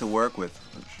of fun to work with.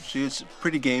 She was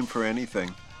pretty game for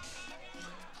anything.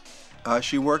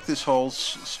 She worked this whole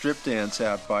strip dance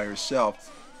out by herself.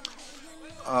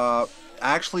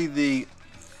 Actually, the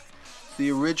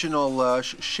original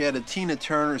she had a Tina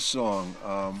Turner song.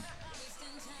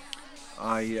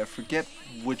 I forget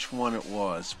which one it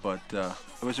was, but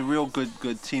it was a real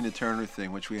good Tina Turner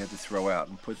thing, which we had to throw out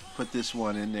and put this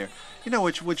one in there.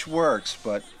 Which works,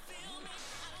 but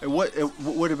it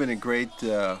would have been a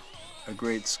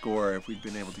great score if we'd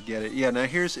been able to get it. Yeah. Now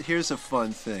here's a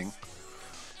fun thing.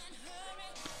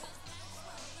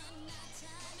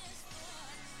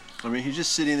 I mean, he's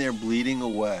just sitting there bleeding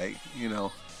away,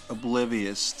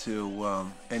 oblivious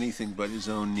to anything but his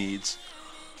own needs.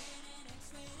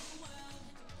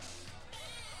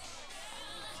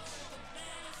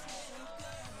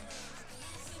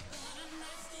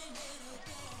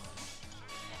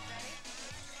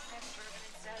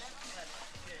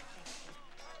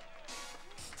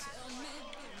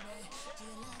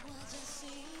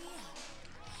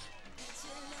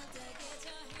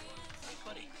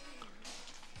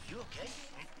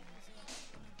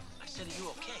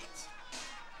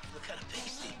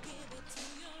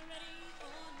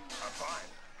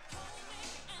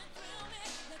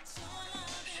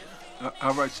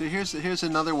 All right, so here's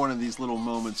another one of these little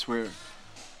moments where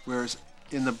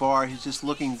in the bar he's just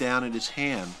looking down at his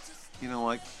hand,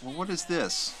 like, well, what is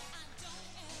this?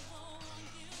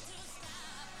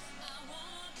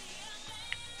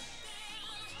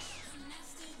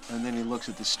 And then he looks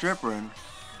at the stripper and,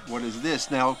 what is this?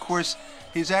 Now, of course,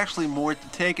 he's actually more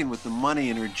taken with the money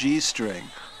in her G-string.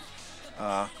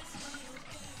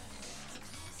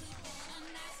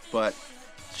 But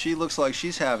she looks like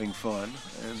she's having fun,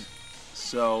 and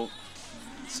so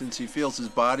since he feels his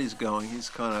body's going, he's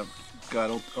kind of got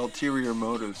ulterior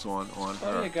motives on her.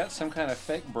 Oh, you got some kind of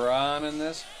fake bra on in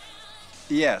this?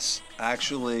 Yes,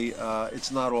 actually,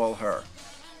 it's not all her.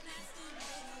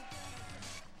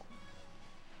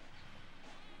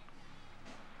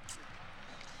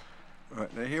 All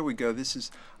right, now here we go. This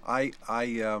is we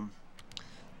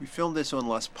filmed this on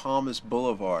Las Palmas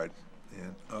Boulevard,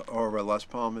 or Las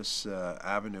Palmas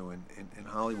Avenue in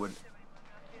Hollywood.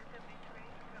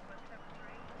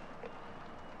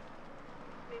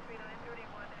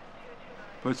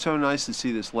 But it's so nice to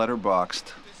see this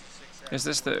letterboxed. Is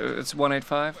this it's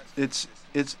 185? It's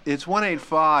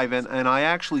 185, and I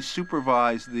actually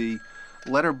supervised the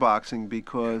letterboxing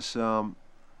because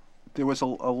there was a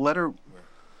letter.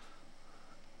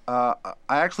 I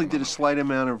actually did a slight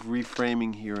amount of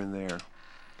reframing here and there.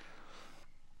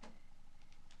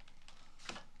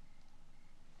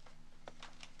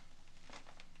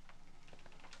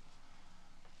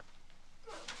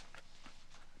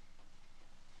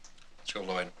 Let's go,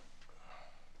 Lloyd.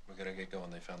 We gotta get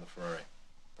going. They found the Ferrari.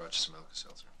 Brought you some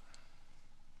Alka-Seltzer.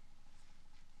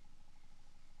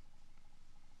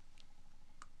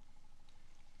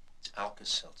 It's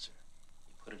Alka-Seltzer.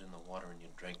 You put it in the water and you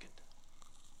drink it.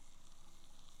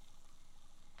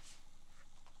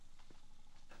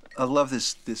 I love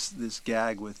this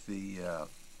gag with the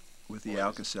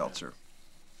Alka-Seltzer.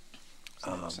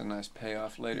 It's a nice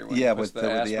payoff later when yeah, he puts with the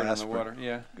the aspirin aspirin. in the water.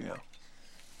 Yeah. Yeah.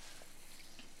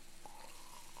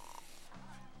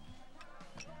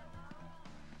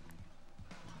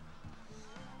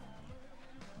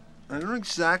 I don't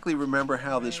exactly remember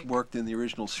how this worked in the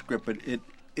original script, but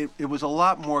it was a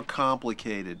lot more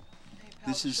complicated.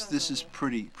 This is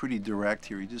pretty direct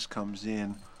here. He just comes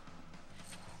in.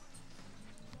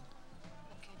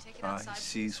 He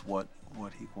sees what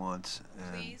he wants,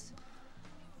 and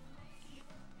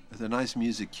there's a nice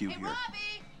music cue here.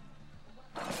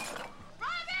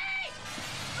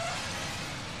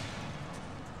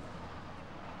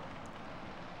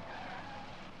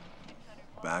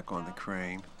 Back on the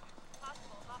crane.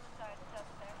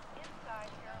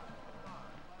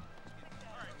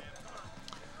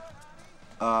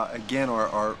 Again,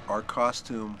 our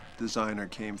costume designer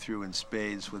came through in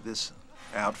spades with this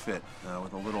outfit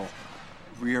with a little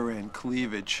rear end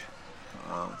cleavage.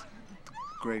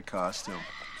 Great costume.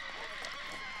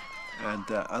 And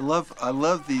I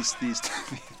love these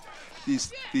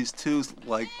these two,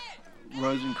 like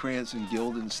Rosencrantz and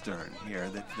Guildenstern here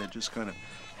that just kind of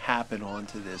happen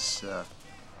onto this. I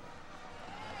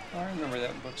remember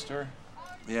that bookstore.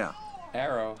 Yeah.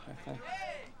 Arrow, I think.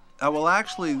 Well,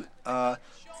 actually,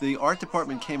 the art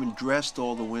department came and dressed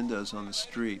all the windows on the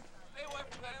street.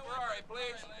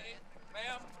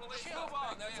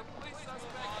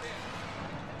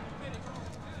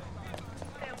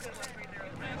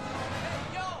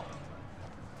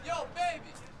 Yo,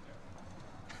 baby.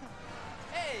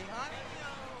 Hey, honey,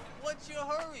 what's your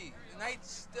hurry? The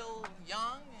night's still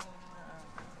young and,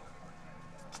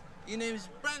 your name's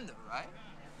Brenda, right?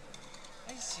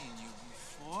 I've seen you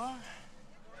before.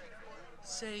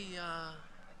 Say,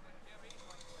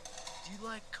 do you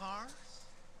like cars?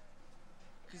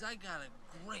 'Cause I got a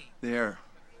great... There.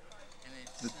 And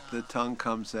it's, the tongue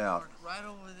comes out. Right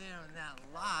over there in that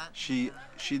lot. She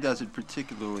does it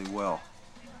particularly well.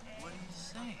 What are you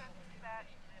saying?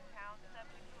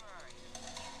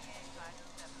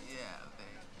 Yeah,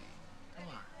 baby. Come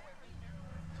on.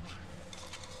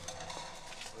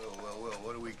 Well,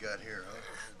 what do we got here, huh?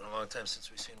 It's been a long time since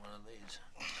we've seen one of these.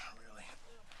 Really?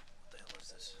 What the hell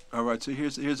is this? All right, so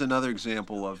here's another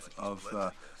example of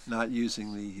not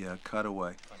using the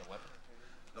cutaway. Find a weapon?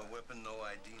 No weapon, no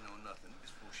ID, no nothing.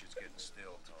 This bullshit's getting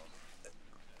stale,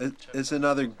 Tom. It's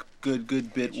another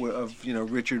good bit of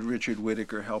Richard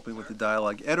Whittaker helping with the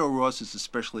dialogue. Ed O'Ross is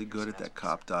especially good at that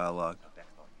cop dialogue.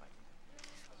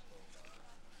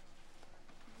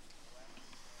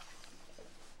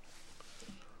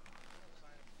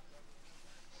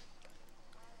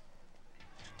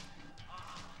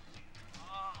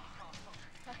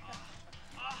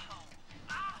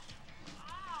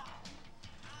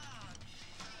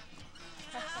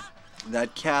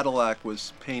 That Cadillac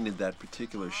was painted that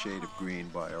particular shade of green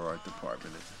by our art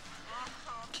department,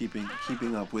 keeping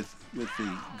up with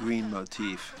the green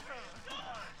motif.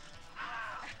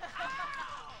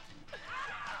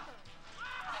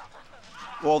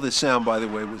 All this sound, by the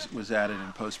way, was added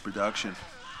in post-production,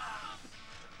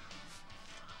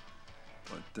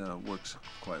 but works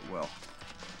quite well.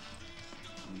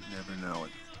 You never know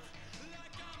it.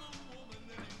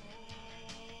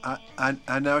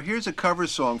 And now here's a cover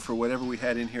song for whatever we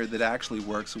had in here that actually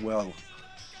works well.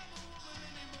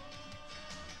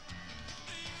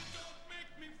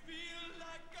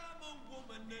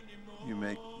 You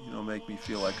don't make me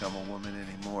feel like I'm a woman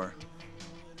anymore.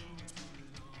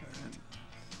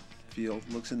 And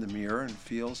looks in the mirror and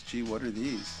feels, gee, what are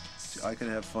these? I can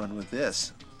have fun with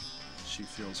this. She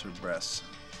feels her breasts.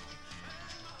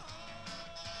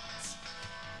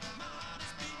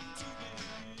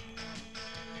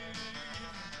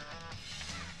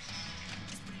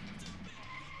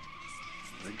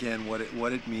 Again, what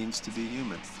it means to be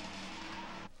human.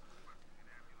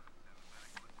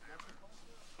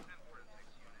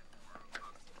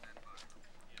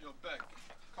 Yo, Beck,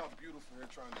 how beautiful you're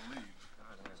trying to leave.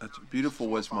 That's beautiful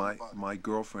was my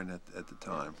girlfriend at the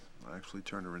time. I actually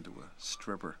turned her into a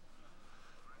stripper.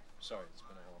 Sorry, it's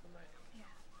been a hell of a night. Yeah.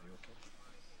 Are you okay?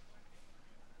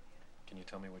 Can you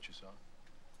tell me what you saw?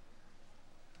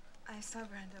 I saw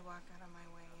Brenda walk out on my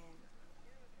way in.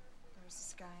 There was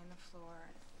this guy on the floor.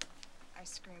 I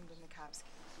screamed and the cops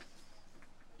came.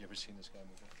 You ever seen this guy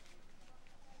before?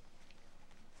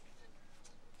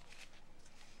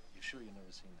 You sure you never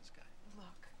seen this guy?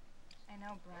 Look, I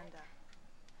know Brenda.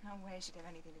 No way she'd have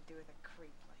anything to do with a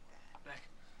creep like that. Beck.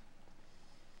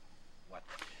 What?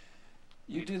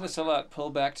 You do this a lot. Pull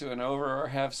back to an over or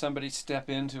have somebody step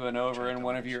into an over in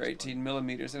one of your 18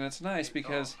 millimeters. And it's nice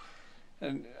because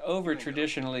an over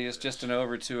traditionally is just an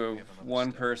over to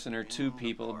one person or two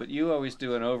people, but you always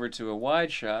do an over to a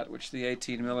wide shot, which the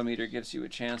 18 millimeter gives you a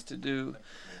chance to do.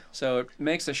 So it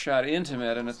makes a shot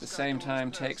intimate and at the same time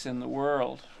takes in the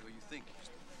world.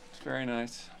 It's very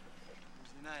nice.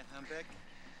 Tuesday night, huh, Beck?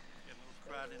 Get a little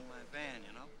crowd in my van,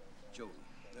 you know? Joe,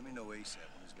 let me know ASAP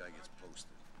when this guy gets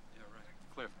posted. Yeah, right.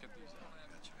 Cliff, get these out.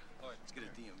 Gotcha. All right, let's get a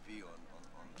DMV on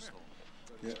the Sholder.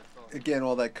 Yeah. Again,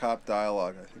 all that cop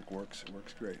dialogue, I think, works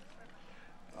great.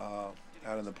 Out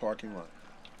in the parking lot.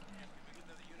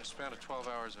 In a span of 12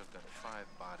 hours, I've got 5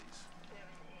 bodies.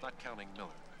 Not counting Miller,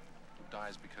 who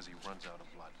dies because he runs out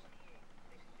of blood.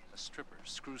 A stripper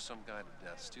screws some guy to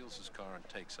death, steals his car, and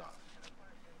takes off.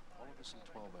 All of this in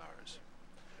 12 hours.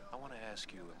 I want to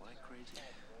ask you, am I crazy?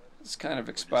 This kind of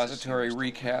expository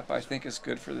recap, I think, is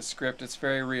good for the script. It's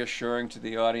very reassuring to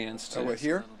the audience. To, what,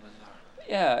 here?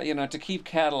 Yeah, you know, to keep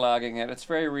cataloging it, it's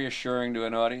very reassuring to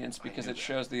an audience because it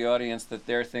shows the audience that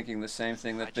they're thinking the same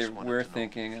thing that we're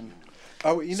thinking. And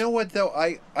oh, you know what though?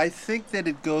 I think that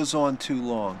it goes on too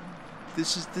long.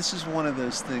 This is one of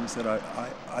those things that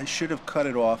I should have cut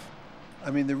it off. I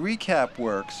mean, the recap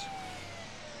works.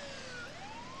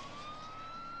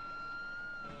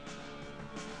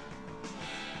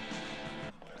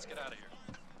 Let's get out of here.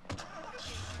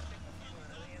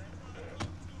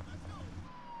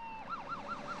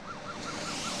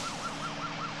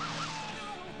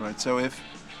 Right. So if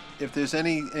there's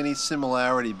any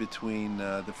similarity between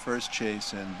the first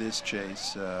chase and this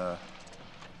chase, then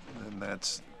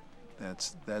that's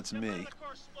me.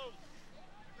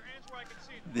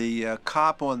 The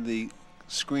cop on the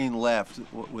screen left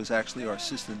was actually our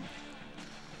assistant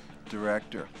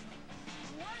director.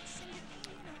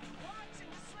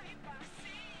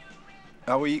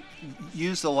 We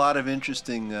used a lot of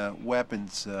interesting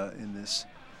weapons in this.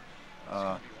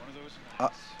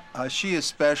 She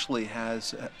especially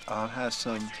has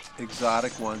some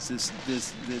exotic ones.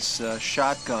 This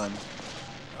shotgun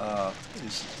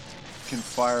can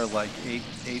fire like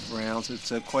eight rounds.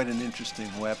 It's quite an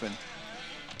interesting weapon,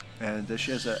 and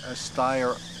she has a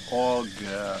Steyr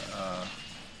AUG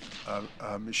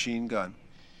machine gun.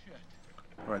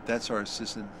 All right, that's our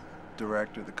assistant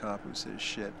director, the cop who says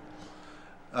shit.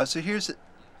 So here's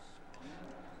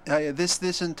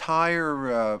this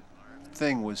entire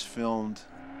thing was filmed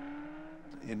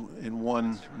in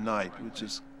one night, which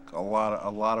is a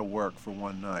lot of work for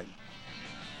one night.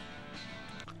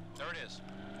 There it is.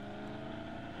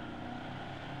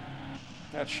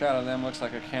 that shot of them looks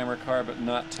like a camera car, but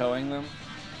not towing them.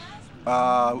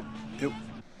 Or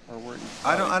were you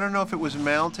I don't know if it was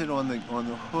mounted on the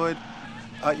hood.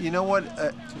 You know what?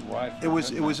 Too wide for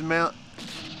it was mount.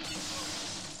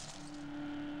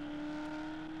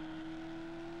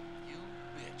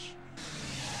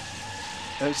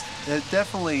 There's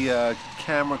definitely a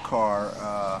camera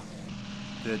car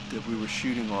that we were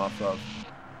shooting off of.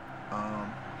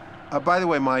 By the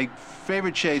way, my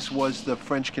favorite chase was the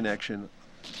French Connection.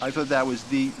 I thought that was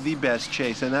the best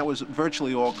chase, and that was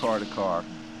virtually all car to car.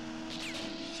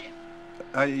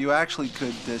 You actually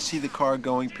could see the car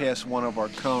going past one of our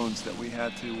cones that we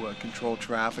had to control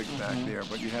traffic back there,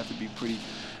 but you have to be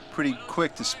pretty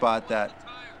quick to spot that.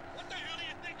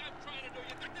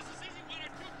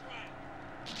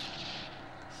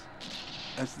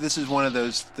 This is one of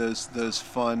those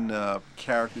fun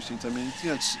character scenes. I mean,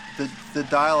 it's the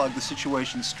dialogue, the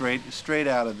situation straight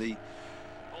out of the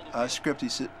script. He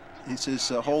says,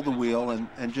 hold the wheel,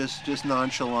 and just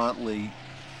nonchalantly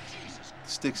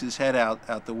sticks his head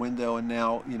out the window, and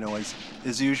now,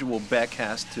 as usual, Beck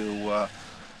has to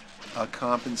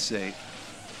compensate.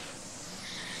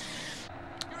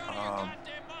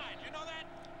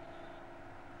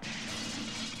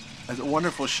 There's a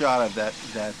wonderful shot of that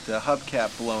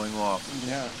hubcap blowing off.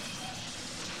 Yeah.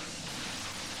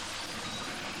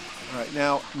 All right,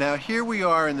 now here we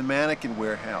are in the mannequin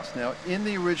warehouse. Now, in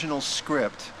the original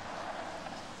script,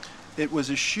 it was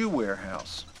a shoe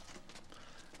warehouse.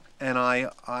 And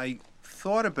I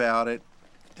thought about it,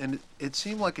 and it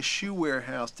seemed like a shoe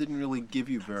warehouse didn't really give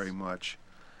you very much.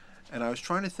 And I was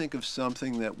trying to think of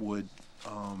something that would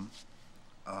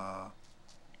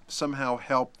somehow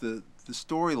help the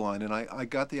storyline, and I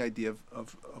got the idea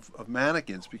of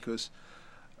mannequins, because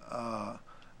I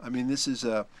mean, this is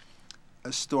a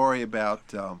story about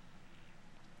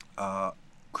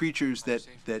creatures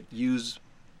that use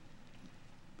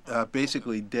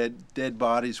basically dead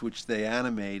bodies, which they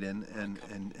animate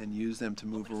and use them to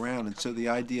move around. And so the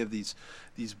idea of these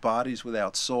bodies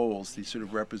without souls, these sort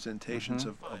of representations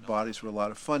of bodies, were a lot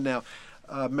of fun. Now,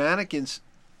 mannequins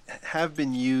have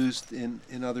been used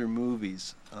in other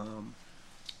movies.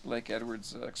 Lake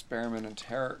Edward's Experiment in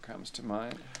Terror comes to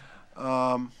mind.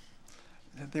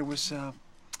 There was I'm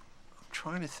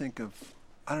trying to think of,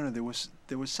 I don't know,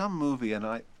 there was some movie, and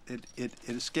it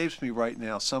escapes me right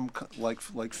now, some like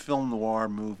film noir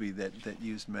movie that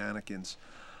used mannequins,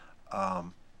 that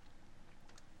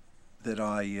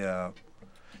I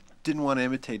didn't want to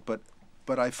imitate, but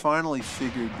but I finally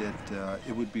figured that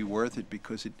it would be worth it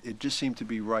because it just seemed to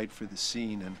be right for the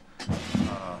scene, and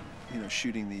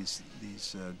shooting these.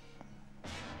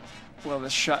 Well,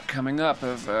 this shot coming up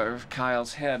of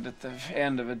Kyle's head at the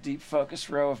end of a deep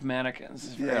focus row of mannequins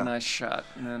is a very nice shot.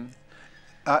 And then,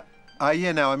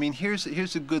 now I mean here's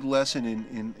a good lesson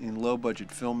in low budget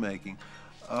filmmaking.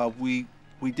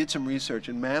 We did some research,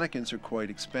 and mannequins are quite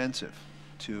expensive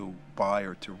to buy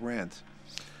or to rent.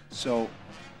 So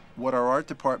what our art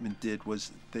department did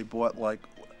was they bought like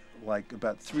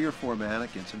about 3 or 4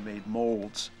 mannequins and made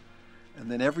molds,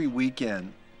 and then every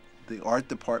weekend the art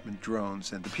department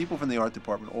drones, and the people from the art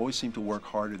department always seem to work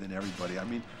harder than everybody. I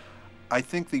mean, I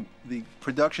think the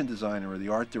production designer or the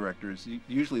art director is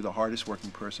usually the hardest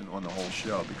working person on the whole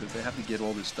show because they have to get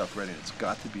all this stuff ready, and it's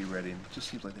got to be ready, and it just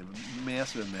seems like they have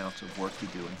massive amounts of work to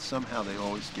do, and somehow they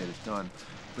always get it done.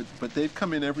 But they'd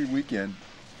come in every weekend,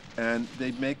 and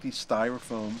they'd make these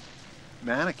styrofoam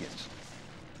mannequins,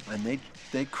 and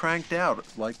they cranked out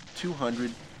like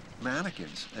 200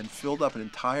 mannequins and filled up an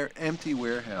entire empty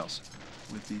warehouse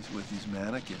with these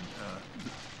mannequin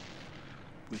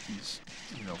with these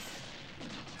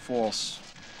false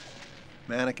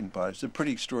mannequin bodies. It's a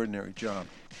pretty extraordinary job.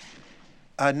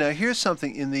 Now here's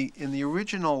something in the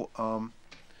original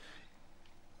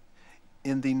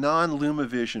in the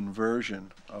non-LumaVision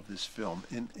version of this film,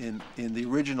 in the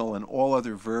original and all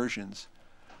other versions,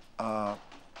 Beck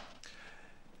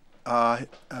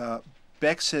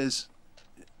says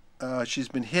she's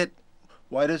been hit.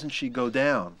 Why doesn't she go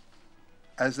down?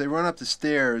 As they run up the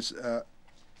stairs,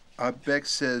 Beck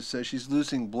says she's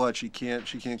losing blood. She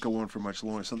can't go on for much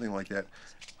longer, something like that.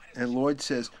 And Lloyd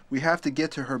says, we have to get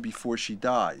to her before she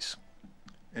dies.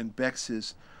 And Beck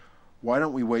says, why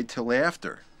don't we wait till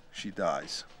after she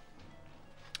dies?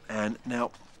 And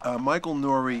now Michael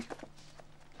Norrie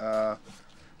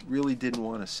really didn't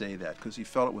want to say that because he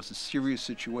felt it was a serious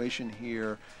situation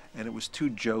here and it was too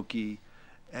jokey.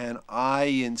 And I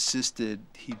insisted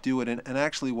he do it. And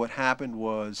actually what happened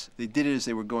was they did it as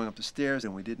they were going up the stairs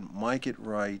and we didn't mic it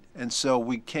right. And so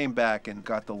we came back and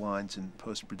got the lines in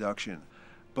post-production.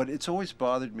 But it's always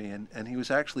bothered me, and he was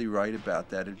actually right about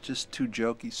that. It's just too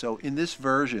jokey. So in this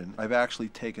version, I've actually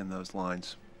taken those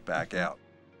lines back out.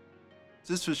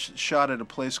 This was shot at a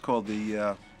place called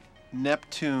the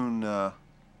Neptune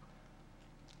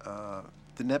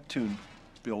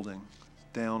building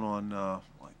down on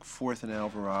like 4th and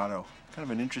Alvarado. Kind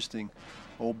of an interesting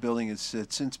old building. It's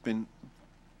since been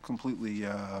completely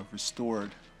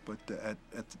restored, but at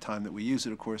the time that we used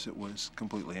it, of course, it was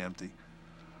completely empty.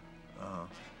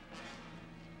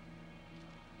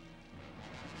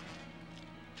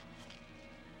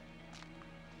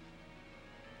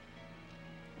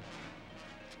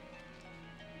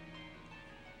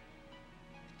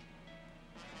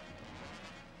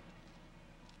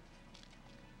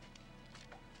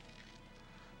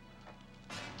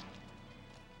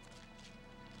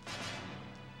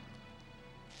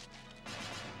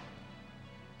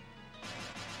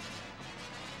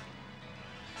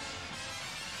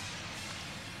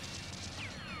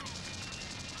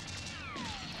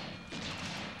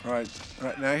 All right.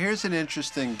 Now here's an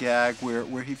interesting gag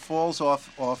where he falls off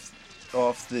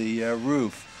the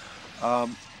roof.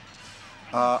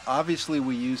 Obviously,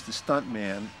 we used the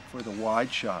stuntman for the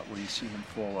wide shot where you see him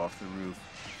fall off the roof.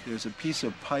 There's a piece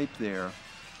of pipe there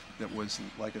that was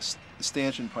like a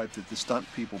stanchion pipe that the stunt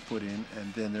people put in,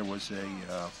 and then there was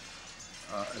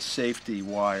a safety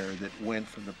wire that went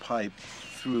from the pipe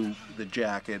through the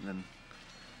jacket, and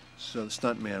so the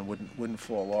stuntman wouldn't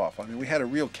fall off. I mean, we had a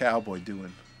real cowboy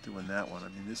doing that one. I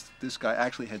mean, this guy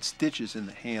actually had stitches in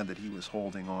the hand that he was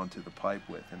holding on to the pipe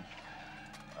with, and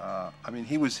I mean,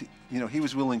 he was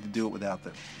willing to do it without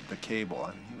the cable.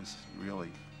 I mean, he was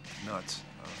really nuts.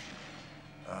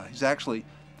 He's actually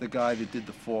the guy that did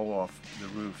the fall off the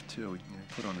roof too. He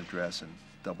put on the dress and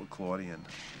double Claudian,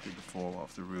 did the fall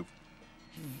off the roof.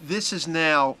 This is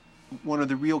now one of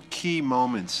the real key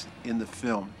moments in the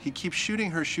film. He keeps shooting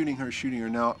her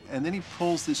now, and then he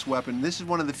pulls this weapon. This is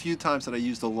one of the few times that I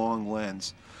used a long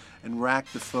lens and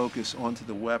racked the focus onto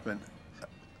the weapon.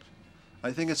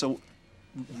 I think it's a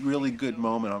really good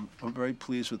moment. I'm very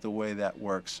pleased with the way that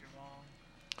works.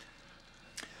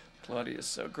 Claudia's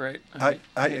so great.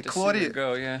 Claudia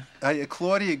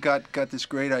got this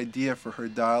great idea for her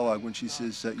dialogue when she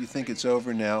says, "You think it's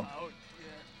over now?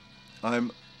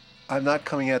 I'm not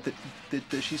coming at that."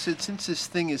 She said, "Since this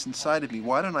thing is inside of me,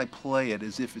 why don't I play it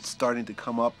as if it's starting to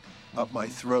come up my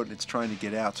throat and it's trying to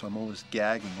get out? So I'm almost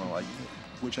gagging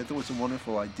which I thought was a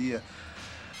wonderful idea."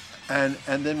 And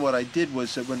then what I did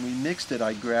was that when we mixed it,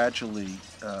 I gradually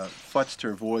futzed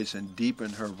her voice and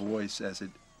deepened her voice as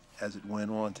as it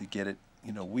went on to get it,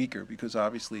 you know, weaker, because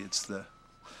obviously it's the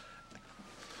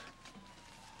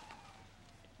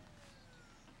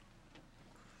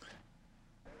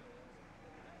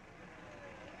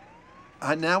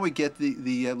now we get the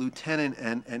lieutenant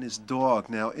and his dog.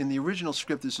 Now, in the original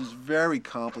script, this is very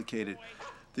complicated.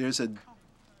 There's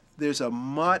a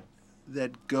mutt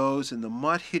that goes, and the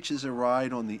mutt hitches a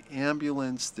ride on the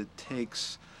ambulance that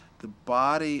takes the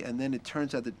body, and then it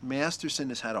turns out that Masterson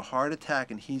has had a heart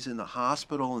attack, and he's in the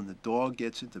hospital, and the dog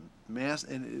gets into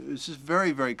and it was just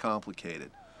very, very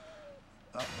complicated.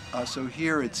 So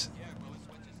here it's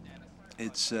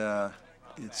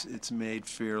made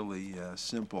fairly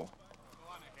simple.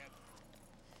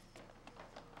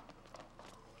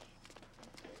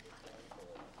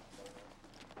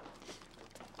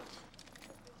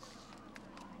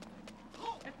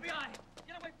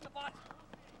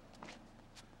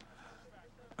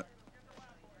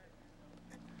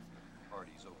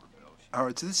 All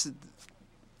right, so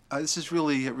this is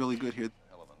really really good here.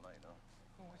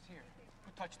 Who was here?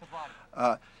 Who touched the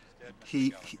body?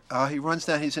 He runs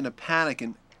down. He's in a panic,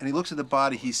 and he looks at the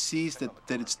body. He sees that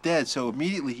it's dead. So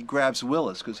immediately he grabs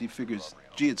Willis, because he figures,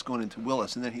 gee, it's going into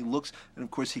Willis. And then he looks, and of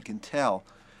course he can tell,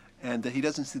 and he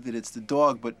doesn't see that it's the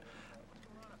dog. But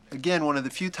again, one of the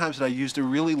few times that I used a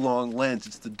really long lens,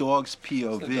 it's the dog's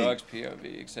POV. It's the dog's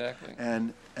POV, exactly.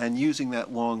 And using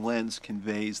that long lens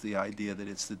conveys the idea that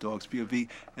it's the dog's POV.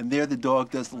 And there the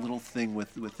dog does the little thing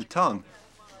with the tongue.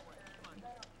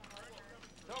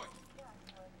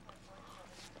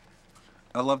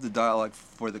 I love the dialogue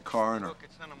for the coroner. Look,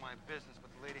 it's none of my business,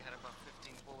 but the lady had about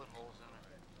 15 bullet holes in her.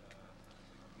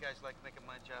 You guys like making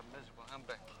my job miserable. I'm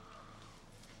back.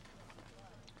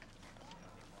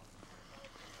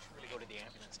 Really go to the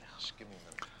ambulance now. Just give me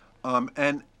a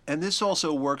minute. And this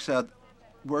also works out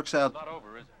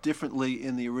differently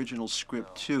in the original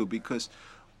script too, because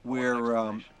where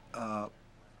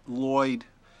Lloyd,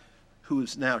 who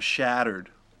is now shattered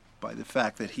by the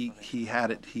fact that he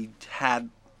had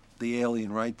the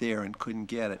alien right there and couldn't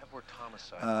get it,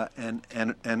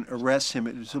 and arrests him.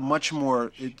 It was a much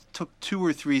more. It took 2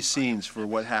 or 3 scenes for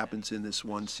what happens in this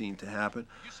one scene to happen.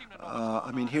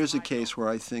 I mean, here's a case where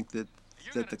I think that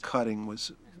the cutting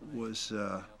was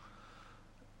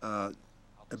a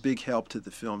big help to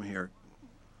the film here.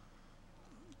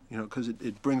 You know, because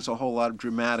it brings a whole lot of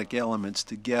dramatic elements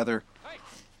together. Hey,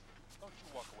 don't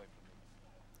you walk away from me.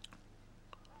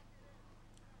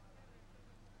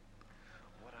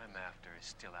 What I'm after is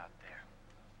still out there.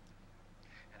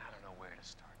 And I don't know where to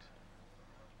start.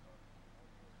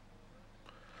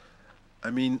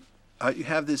 I mean, you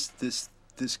have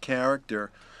this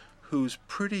character who's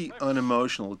pretty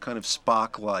unemotional, kind of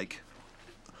Spock-like,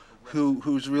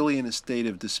 who's really in a state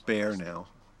of despair now.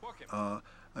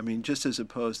 I mean, just as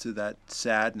opposed to that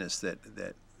sadness that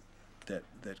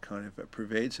kind of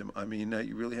pervades him. I mean,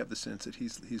 you really have the sense that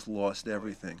he's lost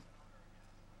everything.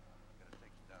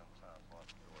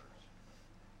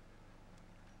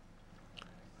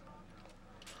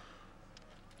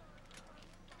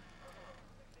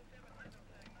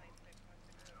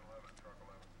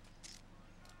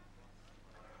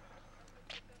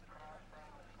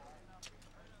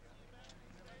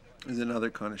 There's another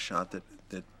kind of shot that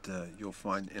you'll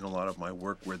find in a lot of my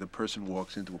work, where the person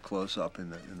walks into a close-up in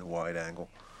the wide angle.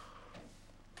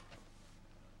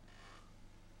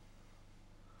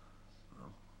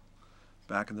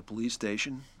 Back in the police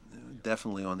station,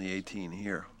 definitely on the 18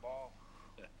 here.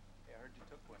 Yeah, I heard you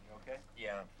took one. You okay?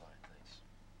 Yeah, I'm fine, thanks.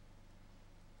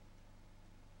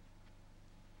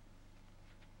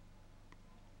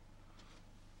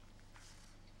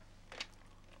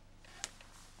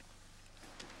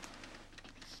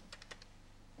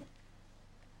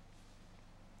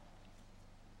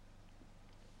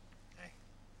 Hey.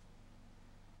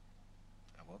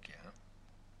 I woke you, huh?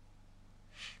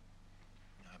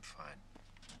 I'm fine.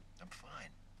 I'm fine.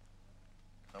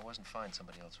 If I wasn't fine,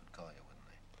 somebody else would call you, wouldn't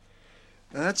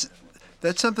they?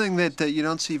 That's something that you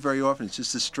don't see very often. It's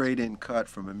just a straight-in cut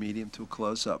from a medium to a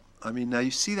close-up. I mean, now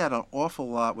you see that an awful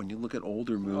lot when you look at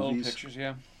older movies. Old pictures,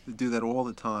 yeah. They do that all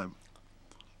the time.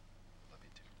 Love you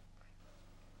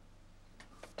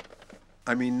too.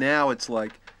 I mean, now it's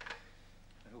like,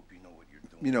 I hope you know what you're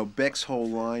doing. you know, Beck's whole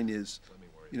line is,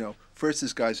 you know, first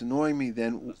this guy's annoying me,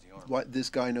 then what, this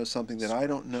guy knows something that I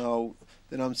don't know,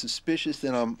 then I'm suspicious,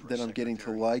 then I'm getting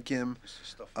to like him,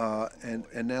 and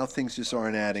now things just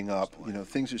aren't adding up. You know,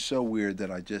 things are so weird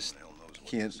that I just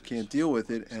can't deal with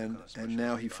it, and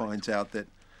now he finds out that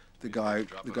the guy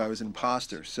was an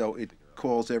imposter, so it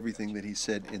calls everything that he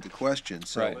said into question.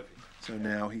 So Right. so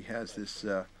now he has this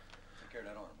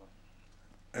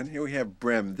And here we have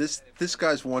Brem. This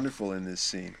guy's wonderful in this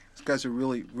scene. This guy's a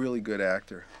really good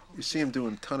actor. You see him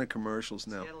doing a ton of commercials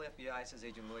now. Seattle FBI says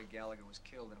Agent Lloyd Gallagher was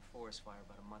killed in a forest fire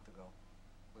about a month ago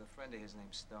with a friend of his named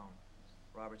Stone,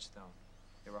 Robert Stone.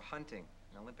 They were hunting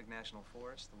in Olympic National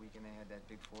Forest the weekend they had that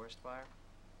big forest fire.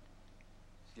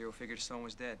 Bureau figured Stone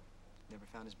was dead. Never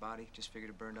found his body, just figured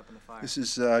it burned up in the fire. This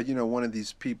is, you know, one of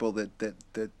these people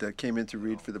that came in to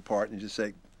read for the part and just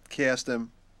say, cast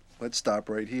him, let's stop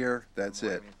right here, that's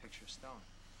it. A picture of Stone.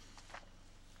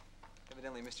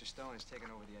 Evidently, Mr. Stone has taken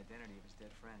over the identity of his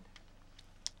dead friend.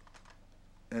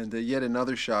 And yet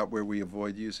another shot where we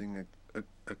avoid using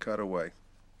a cutaway.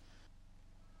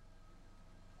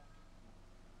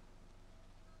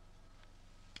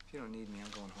 If you don't need me, I'm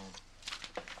going home.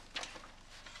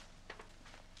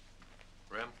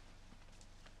 Rem?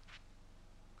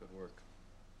 Good work.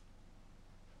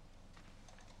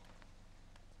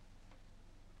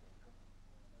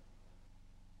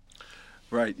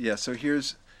 Right, yeah, so here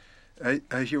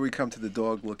we come to the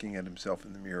dog looking at himself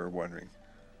in the mirror wondering,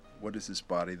 what is this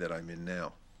body that I'm in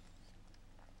now?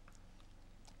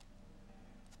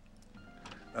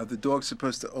 The dog's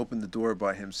supposed to open the door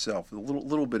by himself. A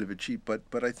little bit of a cheat,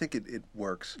 but I think it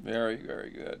works. Very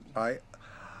good.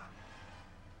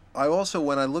 I also,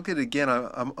 when I look at it again,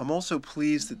 I'm also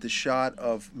pleased that the shot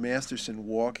of Masterson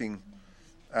walking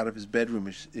out of his bedroom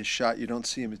is shot. You don't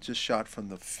see him; it's just shot from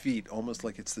the feet, almost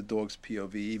like it's the dog's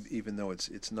POV, even though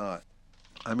it's not.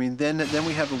 I mean, then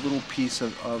we have a little piece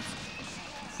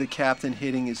of the captain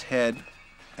hitting his head,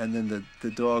 and then the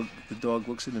dog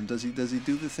looks at him. Does he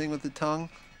do the thing with the tongue?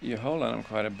 You hold on him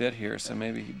quite a bit here, so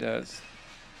maybe he does.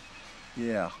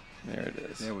 Yeah. There it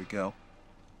is. There we go.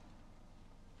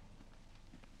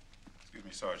 Excuse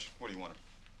me, Sarge. What do you want?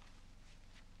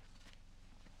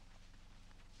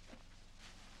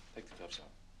 Take the cuffs out.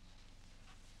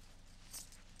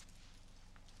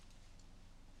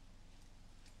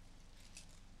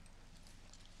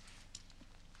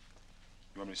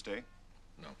 You want me to stay?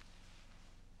 No.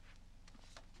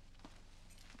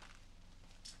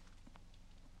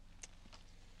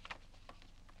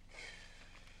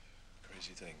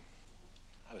 Crazy thing.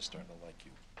 I was starting to like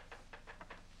you.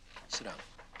 Sit down.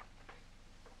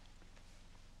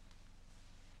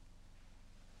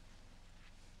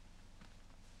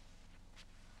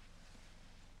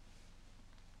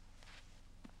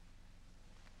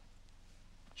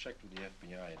 Checked with the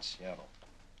FBI in Seattle.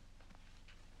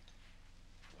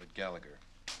 Lloyd Gallagher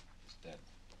is dead.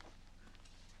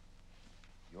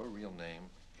 Your real name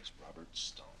is Robert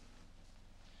Stone.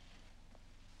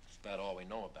 That's about all we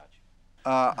know about you.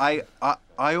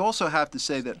 I also have to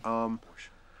say that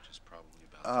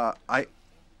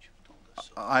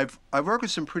I've worked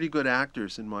with some pretty good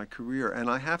actors in my career,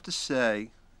 and I have to say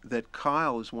that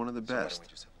Kyle is one of the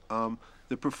best.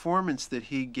 The performance that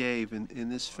he gave in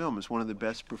this film is one of the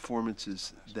best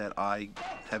performances that I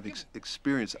have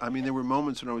experienced. I mean, there were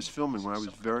moments when I was filming where I was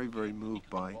very moved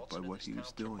by what he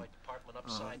was doing.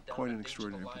 Quite an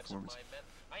extraordinary performance.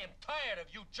 I am tired of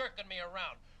you jerking me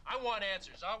around. I want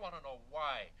answers. I want to know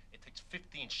why it takes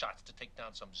 15 shots to take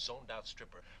down some zoned-out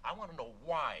stripper. I want to know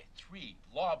why 3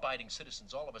 law-abiding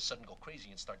citizens all of a sudden go crazy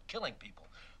and start killing people.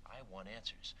 I want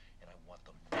answers, and I want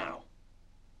them now.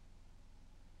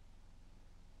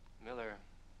 Miller,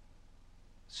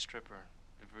 stripper,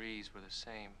 DeVries were the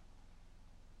same.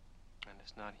 And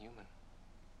it's not human.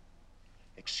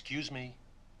 Excuse me?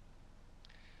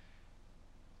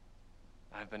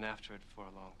 I've been after it for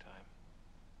a long time.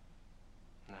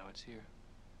 Now it's here,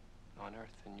 on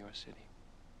Earth, in your city.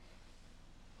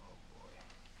 Oh, boy.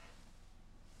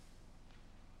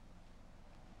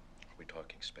 Are we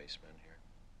talking spacemen here?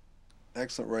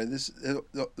 Excellent, Ryan. This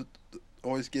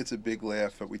always gets a big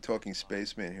laugh. Are we talking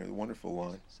spaceman here? The wonderful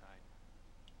line.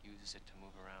 Uses it to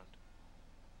move around.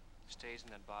 Stays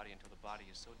in that body until the body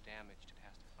is so damaged it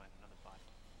has to find another body.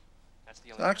 That's the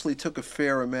It only. actually took a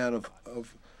fair amount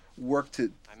of work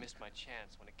to. I missed my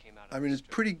chance when it came out. I mean, it's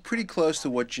pretty close to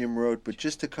what Jim wrote, but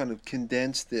just to kind of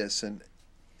condense this and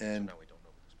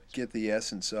get the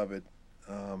essence of it.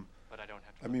 I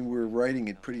mean, we're writing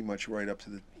it pretty much right up to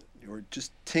the, or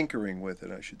just tinkering with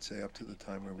it, I should say, up to the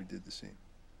time where we did the scene.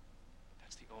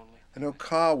 That's the only. I know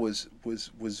Kyle was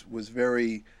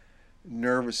very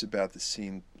nervous about the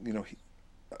scene. You know,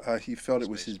 he felt it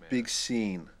was his big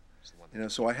scene. You know,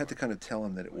 so I had to kind of tell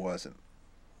him that it wasn't.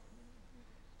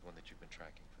 The one that you've been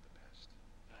tracking for the past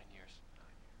 9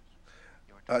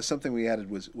 years. Something we added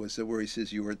was where he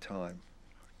says "your time."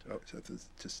 Oh, so it's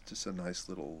just a nice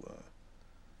little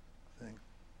thing.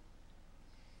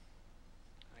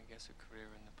 I guess a career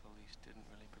in the police didn't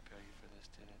really prepare you for this,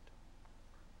 did it?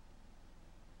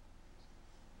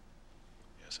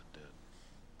 isn't dead.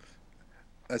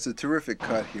 That's a terrific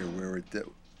cut here, where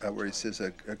he says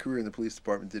a career in the police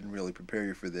department didn't really prepare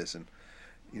you for this, and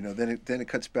then it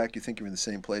cuts back. You think you're in the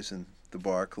same place, and the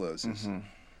bar closes.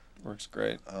 Works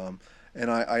great. And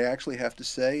I actually have to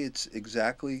say it's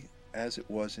exactly as it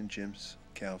was in Jim's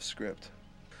Calf's script.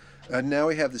 Now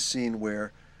we have the scene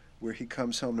where he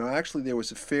comes home. Now actually there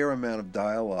was a fair amount of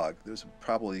dialogue. There was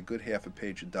probably a good half a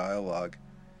page of dialogue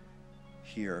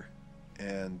here,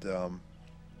 and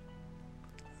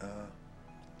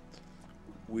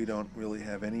we don't really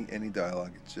have any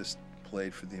dialogue. It's just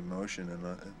played for the emotion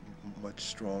and much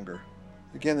stronger.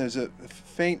 Again, there's a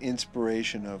faint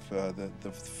inspiration of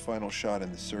the final shot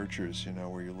in The Searchers,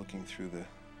 where you're looking through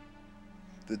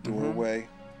the doorway.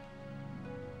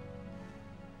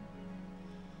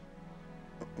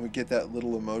 We get that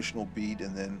little emotional beat,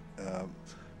 and then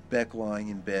Beck lying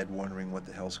in bed wondering what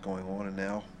the hell's going on, and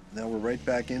now we're right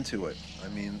back into it. I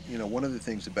mean, one of the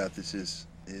things about this is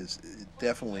it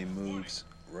definitely moves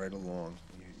right along.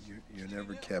 You're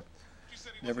never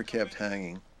kept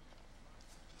hanging.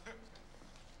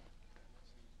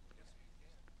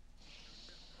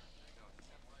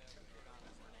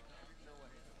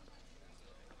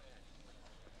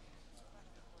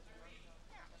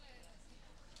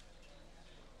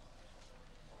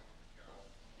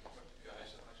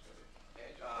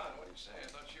 Hey, John, what are you saying? I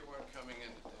thought you weren't coming in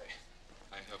today.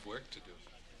 I have work to do.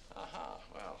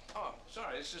 Well. Oh,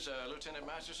 sorry, this is Lieutenant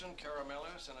Masterson, Caramella,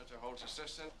 Senator Holt's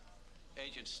assistant,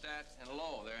 Agent Stat, and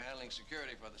Lowe. They're handling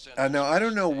security for the Senator. Now, I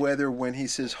don't know whether when he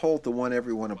says Holt, the one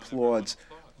everyone applauds,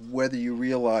 whether you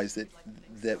realize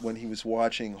that when he was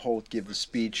watching Holt give the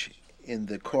speech in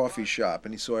the coffee shop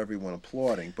and he saw everyone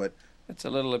applauding, but... It's a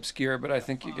little obscure, but I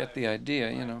think you get the idea,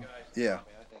 Yeah. Sure,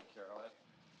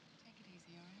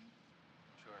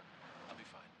 I'll be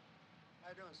fine. How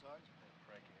you doing, Sarge?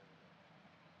 Frankie,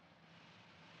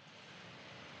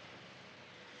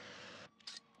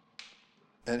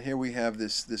 And here we have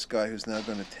this guy who's now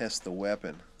going to test the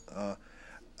weapon.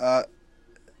 To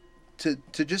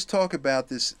just talk about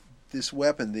this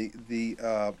weapon,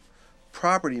 the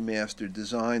property master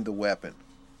designed the weapon.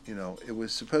 It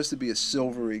was supposed to be a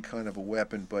silvery kind of a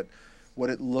weapon, but what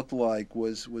it looked like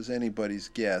was anybody's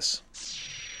guess.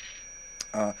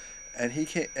 And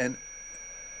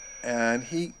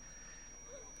he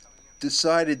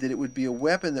decided that it would be a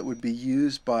weapon that would be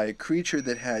used by a creature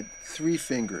that had 3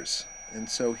 fingers. And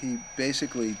so he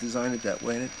basically designed it that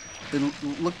way, and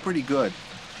it looked pretty good.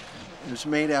 It was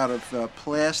made out of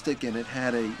plastic, and it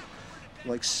had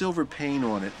like silver paint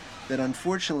on it that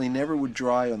unfortunately never would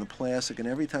dry on the plastic, and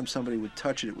every time somebody would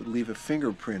touch it, it would leave a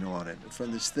fingerprint on it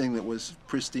from this thing that was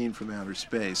pristine from outer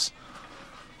space.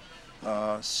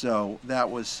 So that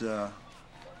was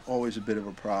always a bit of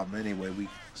a problem. Anyway, we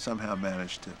somehow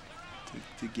managed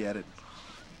to get it.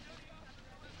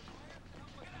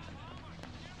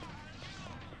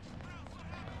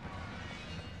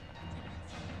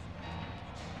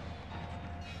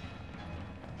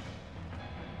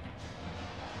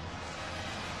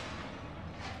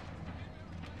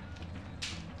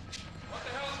 What the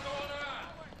hell's going on?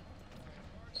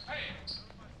 Hey,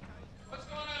 what's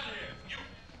going on here?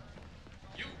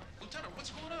 You, Lieutenant, what's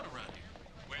going on around here?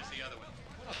 Where's the other one?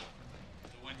 What other one?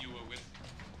 The one you were with.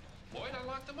 Lloyd, I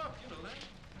locked him up, you know that.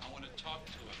 I want to talk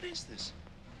to him. What is this?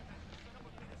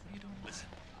 You don't listen.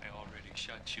 I already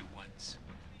shot you once.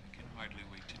 I can hardly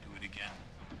wait to do it again.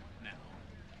 Now,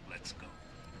 let's go.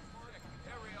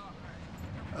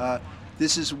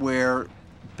 This is where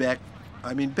Beck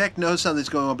knows something's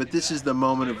going on, but this is the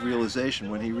moment of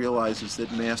realization when he realizes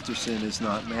that Masterson is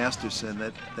not Masterson,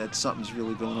 that something's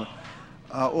really going on.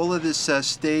 All of this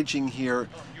staging here,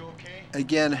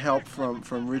 again, help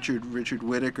from Richard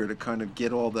Whittaker to kind of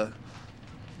get all the,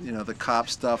 the cop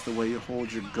stuff, the way you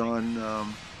hold your gun,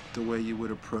 the way you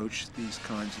would approach these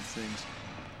kinds of things.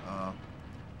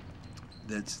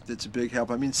 That's a big help.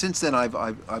 I mean, since then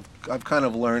I've kind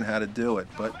of learned how to do it,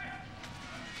 but.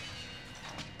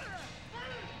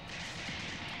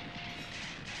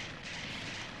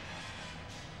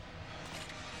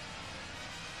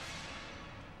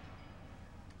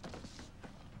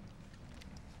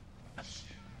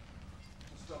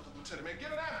 Lieutenant, man,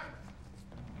 get it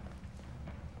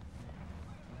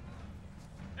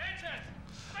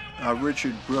out!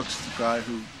 Richard Brooks, the guy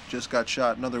who just got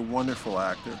shot, another wonderful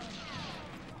actor.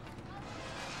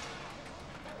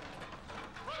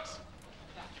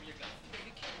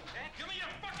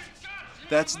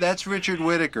 That's Richard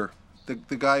Whittaker, the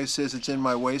guy who says it's in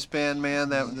my waistband, man.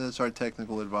 That's our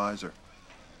technical advisor.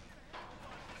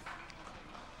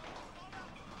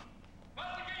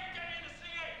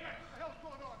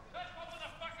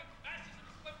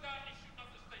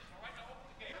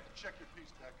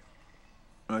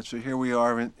 All right, so here we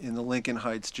are in the Lincoln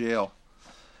Heights jail.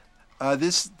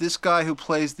 This guy who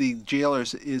plays the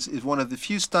jailers is one of the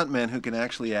few stuntmen who can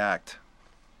actually act.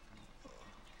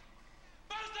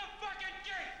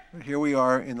 Here we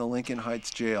are in the Lincoln Heights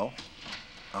jail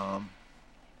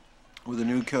with a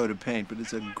new coat of paint, but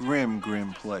it's a grim,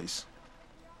 grim place.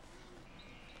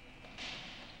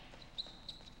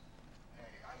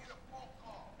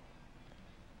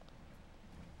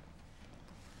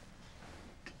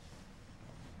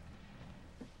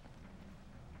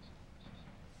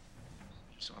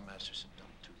 Saw Masterson dump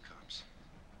 2 cops.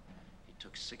 He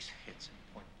took 6 hits in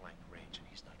point-blank range, and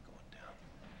he's not going down.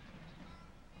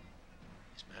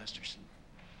 Is Masterson...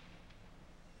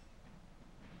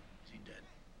 Is he dead?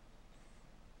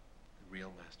 The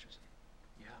real Masterson?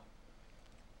 Yeah.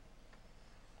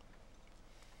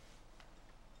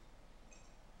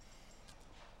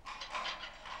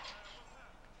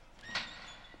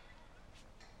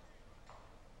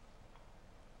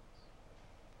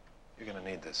 You're gonna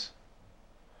need this.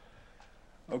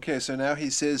 Okay, so now he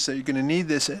says, so you're going to need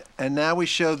this, and now we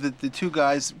show that the 2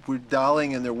 guys were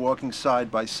dollying and they're walking side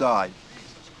by side.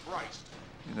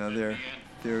 You know,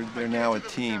 they're now a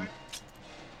team.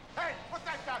 Hey, put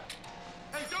that down!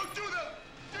 Hey, don't do that!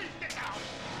 Get down!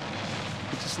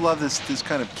 I just love this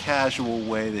kind of casual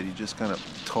way that he just kind of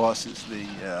tosses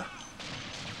the.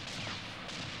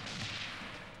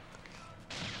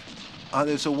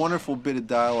 There's a wonderful bit of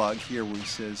dialogue here where he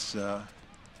says.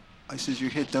 I says, "You're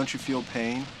hit. Don't you feel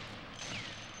pain?"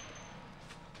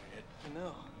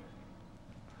 No.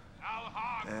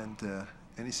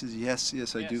 And he says, "Yes,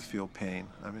 yes, I do feel pain."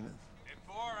 I mean.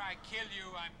 Before I kill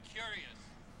you, I'm curious.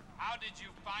 How did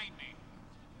you find me?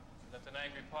 Left an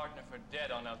angry partner for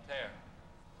dead on Altair.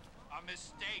 A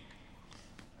mistake.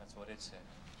 That's what it said.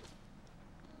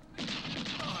 You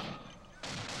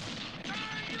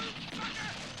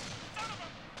fucker! Son of a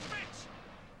bitch!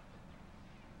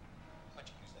 Why'd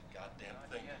you use that goddamn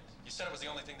thing? You said it was the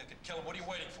only thing that could kill him. What are you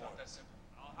waiting for?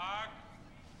 Al-Haq,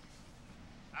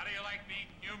 how do you like being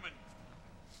human?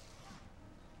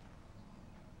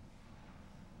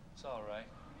 It's all right.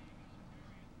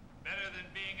 Better than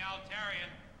being Altarian.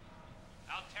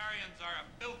 Altarians are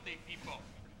a filthy people.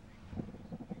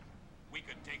 We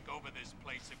could take over this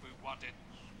place if we wanted.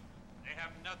 They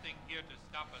have nothing here to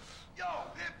stop us. Yo,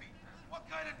 hippie! What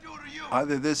kind of dude are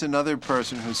you? There's another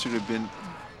person who's sort of been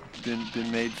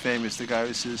made famous. The guy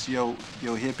who says, "Yo,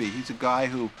 hippie." He's a guy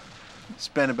who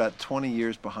spent about 20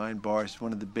 years behind bars.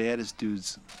 One of the baddest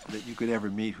dudes that you could ever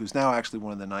meet. Who's now actually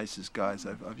one of the nicest guys.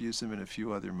 I've used him in a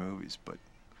few other movies, but.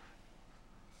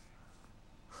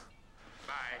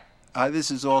 This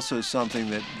is also something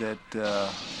that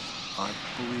I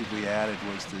believe we added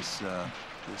was this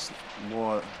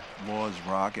Law's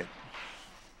rocket.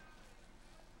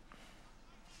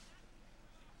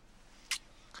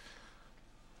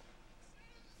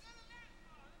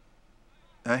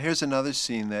 Now here's another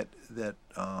scene that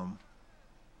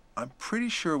I'm pretty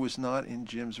sure was not in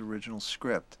Jim's original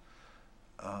script.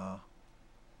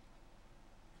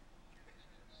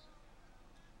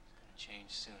 Change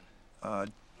soon.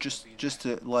 Just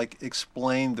to like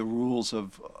explain the rules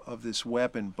of this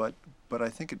weapon, but I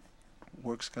think it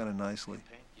works kind of nicely.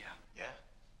 Yeah. Yeah?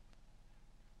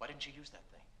 Why didn't you use that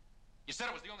thing? You said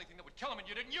it was the only thing that would kill him, and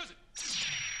you didn't use it.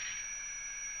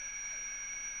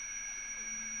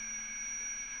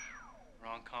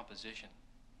 Wrong composition.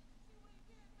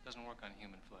 Doesn't work on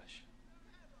human flesh.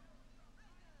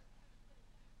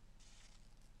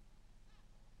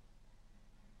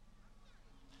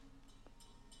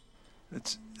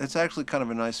 It's actually kind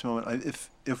of a nice moment.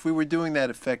 If we were doing that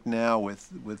effect now with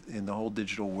in the whole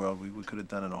digital world, we could have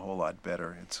done it a whole lot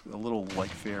better. It's a little like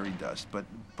fairy dust, but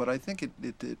I think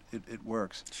it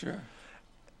works. Sure.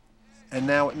 And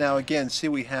now again, see,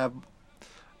 we have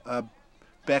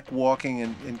Beck walking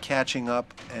and catching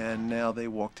up, and now they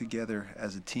walk together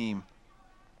as a team.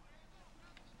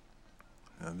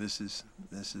 Now this is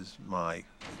my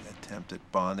attempt at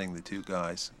bonding the 2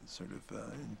 guys, sort of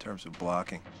in terms of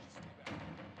blocking.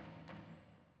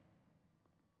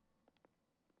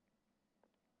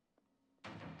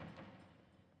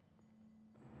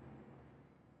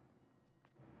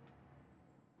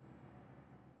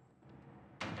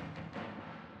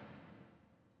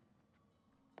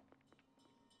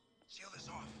 Seal this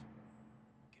off.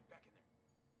 Get back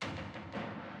in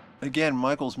there. Again,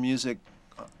 Michael's music,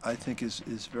 I think, is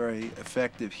very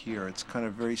effective here. It's kind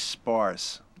of very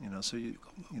sparse, you know. So you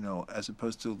know, as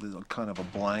opposed to the kind of a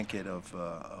blanket of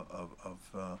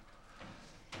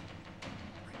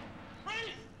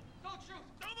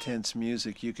tense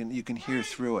music, you can hear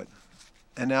through it.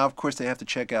 And now, of course, they have to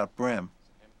check out Brem.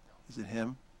 Is it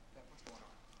him?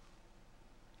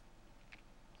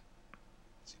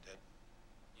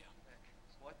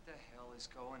 is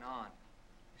going on?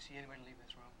 You see anyone leave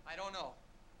this room? I don't know.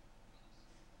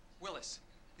 Willis.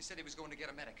 He said he was going to get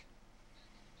a medic.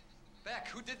 Beck,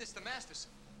 who did this to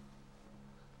Masterson?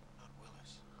 Not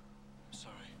Willis. I'm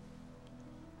sorry.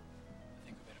 I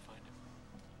think we better find him.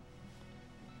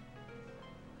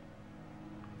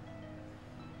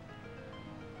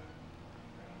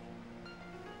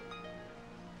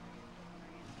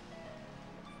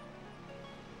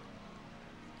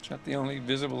 Is that the only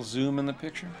visible zoom in the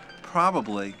picture?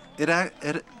 Probably. It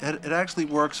actually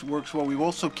works well. We've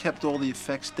also kept all the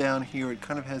effects down here. It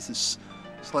kind of has this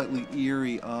slightly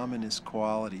eerie, ominous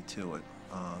quality to it.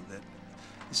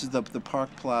 This is the Park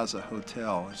Plaza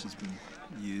Hotel, which has been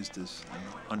used as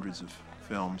hundreds of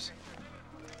films.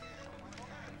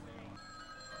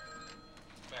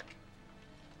 Beck.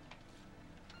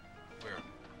 Where?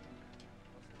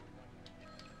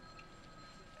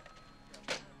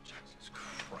 Jesus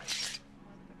Christ.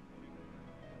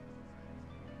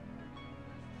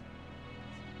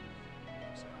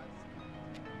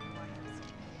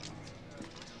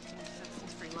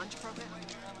 Free lunch program?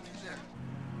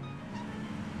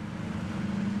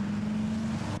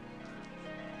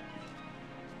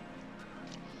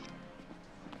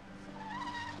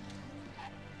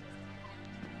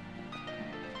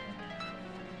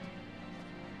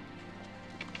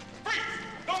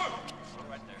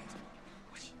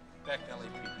 Beck,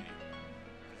 LAPD.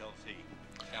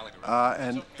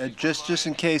 And just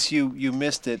in case you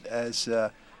missed it, as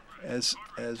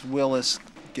Willis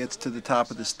gets to the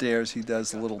top of the stairs, he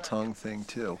does the little tongue thing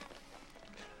too.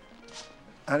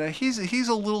 And he's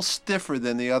a little stiffer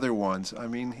than the other ones. I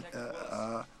mean,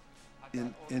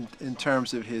 in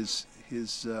terms of his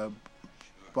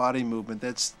body movement,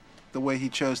 that's the way he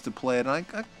chose to play it. And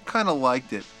I kind of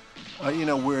liked it. You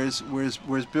know, whereas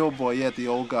Bill Boyette, the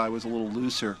old guy, was a little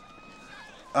looser.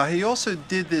 He also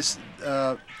did this.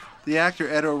 The actor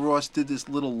Ed O'Ross did this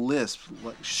little lisp,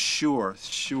 like sure,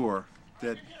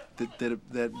 that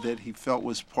he felt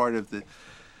was part of the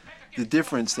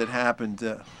difference that happened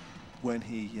when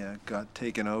he got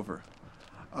taken over.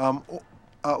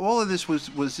 All of this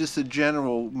was just a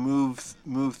general move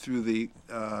through the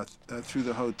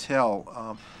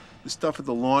hotel. The stuff at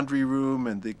the laundry room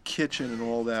and the kitchen and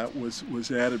all that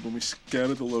was added when we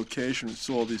scouted the location and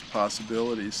saw all these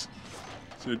possibilities.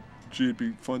 So, gee, it'd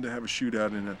be fun to have a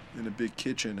shootout in a big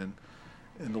kitchen and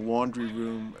in the laundry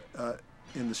room.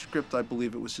 In the script, I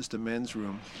believe it was just a men's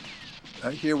room.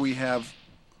 Here we have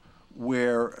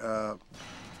where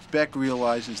Beck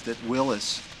realizes that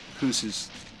Willis, who's his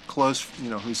close,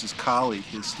 who's his colleague,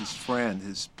 his friend,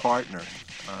 his partner,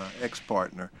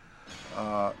 ex-partner,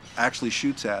 actually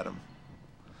shoots at him.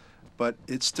 But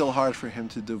it's still hard for him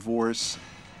to divorce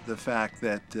the fact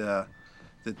that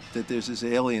there's this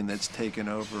alien that's taken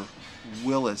over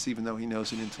Willis, even though he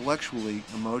knows it intellectually,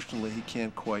 emotionally, he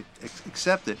can't quite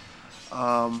accept it,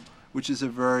 which is a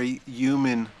very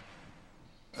human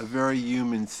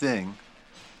thing,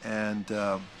 and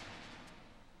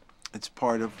it's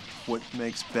part of what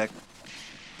makes Beck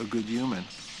a good human.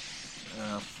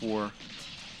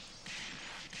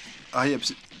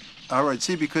 All right,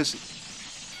 see, because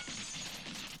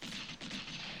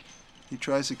he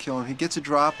tries to kill him, he gets a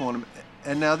drop on him.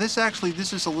 And now this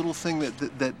is a little thing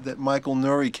that Michael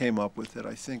Nuri came up with that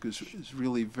I think is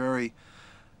really very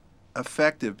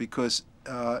effective, because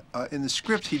in the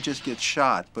script he just gets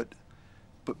shot, but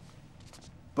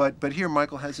here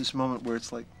Michael has this moment where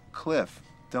it's like, Cliff,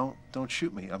 don't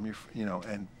shoot me, I'm your,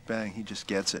 and bang, he just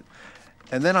gets it.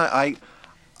 And then I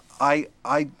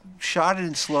shot it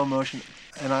in slow motion,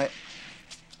 and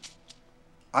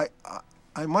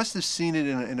I must have seen it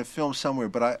in a film somewhere,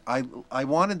 but I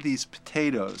wanted these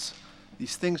potatoes,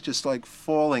 these things just like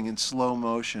falling in slow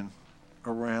motion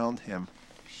around him.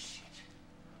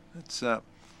 It's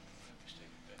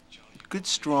good,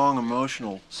 strong,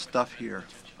 emotional stuff here.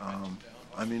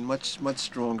 I mean, much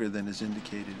stronger than is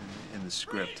indicated in the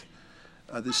script.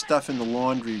 This stuff in the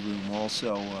laundry room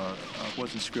also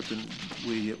wasn't scripted.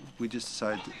 We just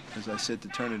decided, as I said, to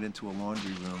turn it into a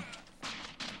laundry room.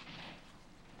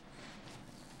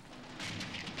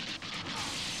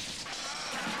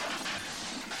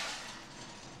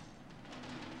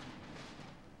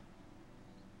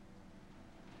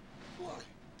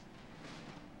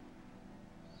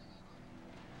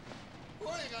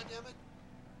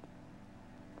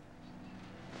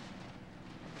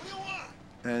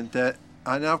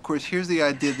 And now, of course, here's the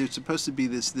idea. There's supposed to be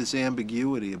this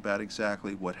ambiguity about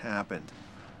exactly what happened.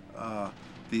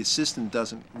 The assistant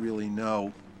doesn't really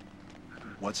know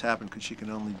what's happened because she can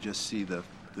only just see the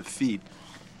feet.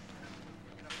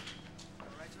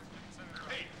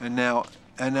 And now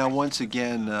once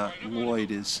again,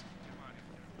 Lloyd is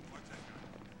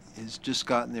is just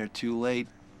gotten there too late.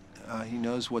 He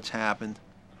knows what's happened,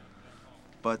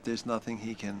 but there's nothing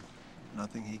he can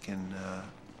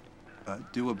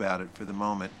do about it for the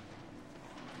moment.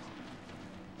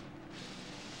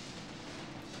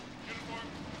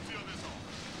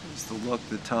 There's the look,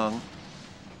 the tongue.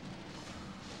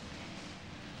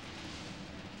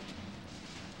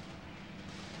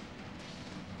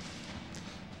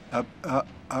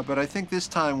 But I think this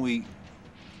time we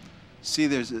see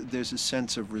there's a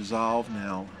sense of resolve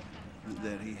now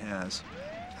that he has.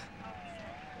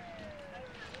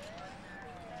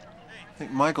 I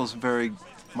think Michael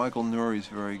Nuri's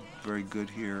very good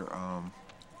here.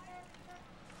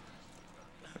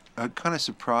 It kind of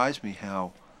surprised me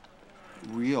how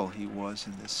real he was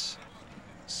in this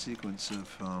sequence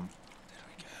of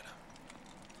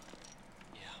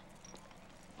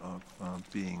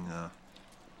being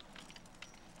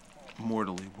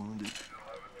mortally wounded. Has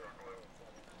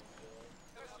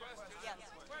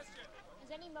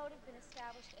any motive been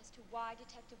established as to why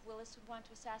Detective Willis would want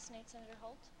to assassinate Senator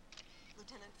Holt?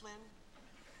 Lieutenant Flynn?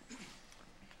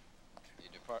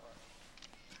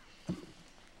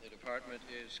 The department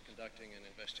is conducting an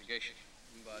investigation,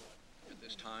 but at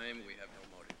this time we have no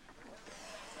motive.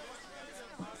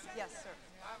 Yes, sir.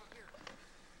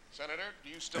 Senator, do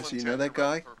you still So you intend know that to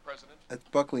run guy? for president? That's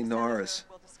Buckley Norris,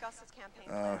 We'll discuss his campaign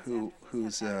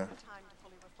who's time to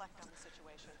fully reflect on the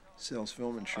situation. sells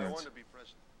film I insurance. want to be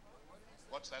president.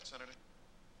 What's that, Senator?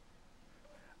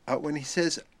 When he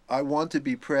says, "I want to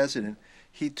be president,"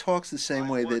 he talks the same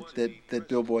way that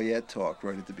Bill Boyette talked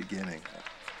right at the beginning.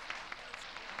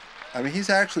 I mean, he's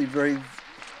actually very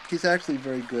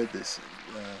good. This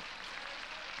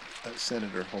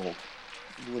Senator Holt,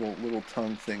 little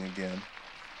tongue thing again.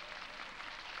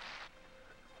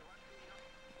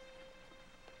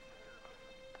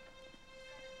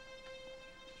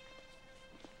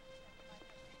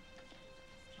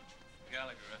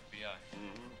 Gallagher, FBI.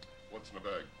 What's in the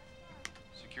bag?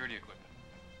 Security equipment.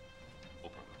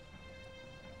 Open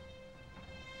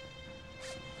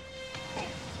it.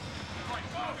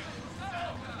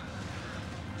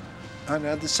 And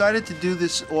I decided to do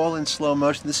this all in slow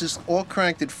motion. This is all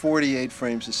cranked at 48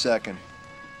 frames a second.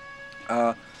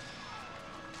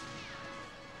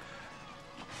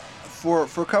 For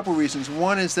a couple reasons.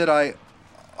 One is that I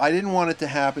didn't want it to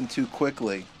happen too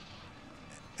quickly,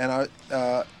 and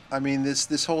I mean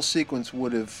this whole sequence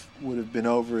would have been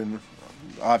over in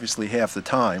obviously half the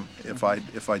time if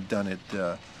I'd done it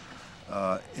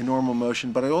in normal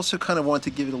motion. But I also kind of want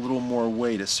to give it a little more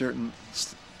weight, a certain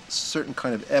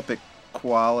kind of epic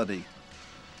quality.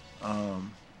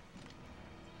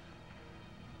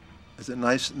 There's a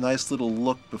nice little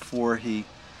look before he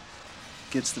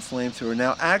gets the flamethrower.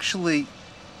 Now, actually,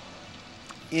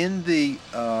 in the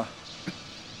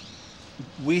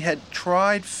we had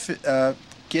tried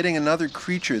getting another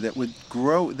creature that would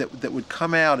grow, that would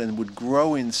come out and would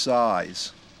grow in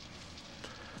size,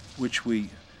 which we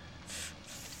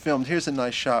filmed. Here's a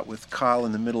nice shot with Kyle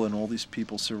in the middle and all these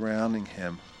people surrounding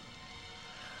him.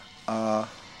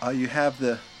 You have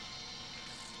the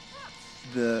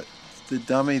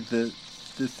dummy, the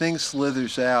thing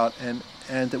slithers out, and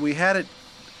we had it.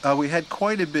 We had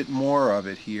quite a bit more of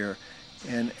it here,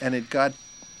 and it got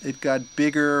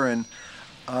bigger, and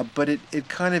but it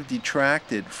kind of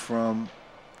detracted from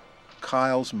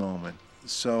Kyle's moment.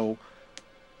 So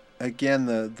again,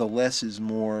 the less is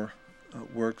more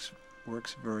works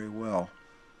very well.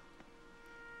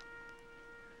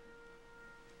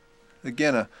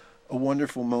 Again, a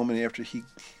wonderful moment after he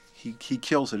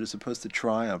kills it, as opposed to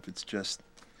triumph. It's just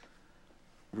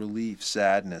relief,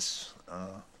 sadness.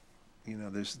 You know,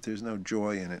 there's no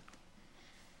joy in it.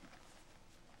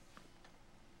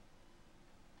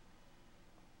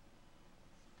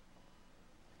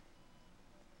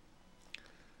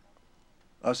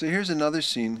 So here's another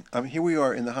scene. I mean, here we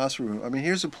are in the hospital room. I mean,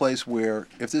 here's a place where,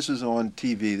 if this was on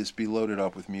TV, this would be loaded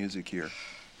up with music here.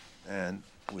 And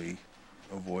we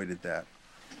avoided that.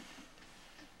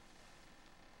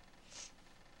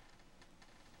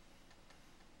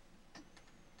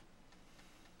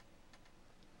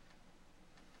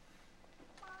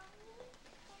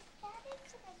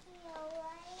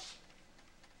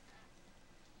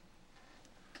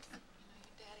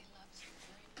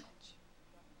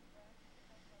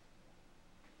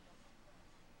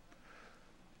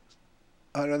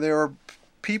 There are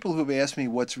people who've asked me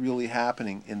what's really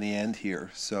happening in the end here.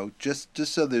 So just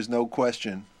so there's no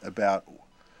question about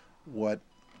what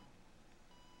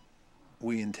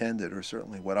we intended, or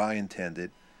certainly what I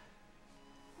intended,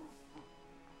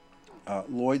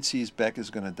 Lloyd sees Beck is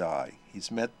going to die.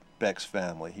 He's met Beck's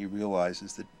family. He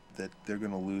realizes that they're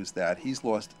going to lose that. He's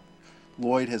lost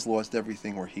Lloyd has lost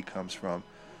everything where he comes from.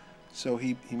 So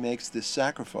he makes this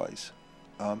sacrifice.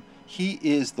 He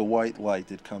is the white light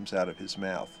that comes out of his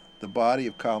mouth. The body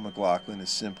of Kyle MacLachlan is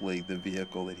simply the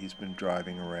vehicle that he's been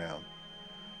driving around.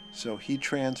 So he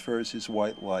transfers his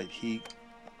white light. He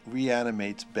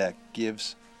reanimates Beck,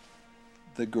 gives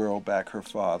the girl back her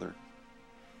father,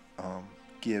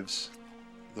 gives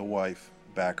the wife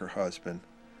back her husband.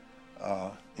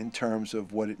 In terms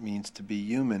of what it means to be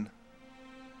human,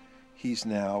 he's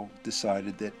now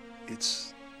decided that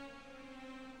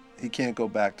he can't go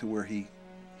back to where he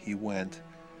went,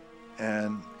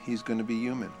 and he's going to be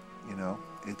human. You know,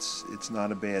 it's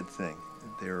not a bad thing.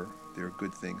 There are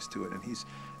good things to it, and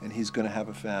he's going to have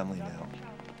a family now.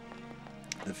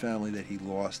 The family that he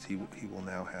lost, he will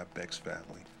now have Beck's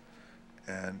family,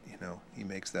 and you know, he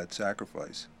makes that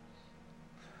sacrifice.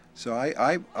 So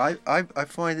I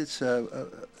find it's a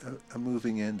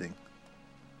moving ending.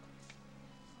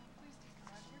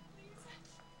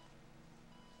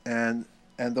 And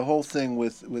the whole thing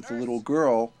with the little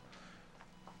girl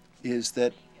is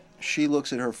that she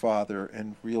looks at her father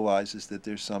and realizes that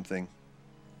there's something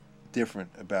different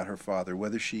about her father.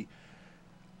 Whether she,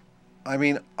 I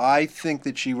mean, I think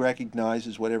that she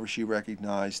recognizes whatever she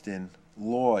recognized in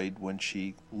Lloyd when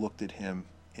she looked at him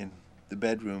in the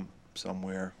bedroom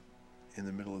somewhere in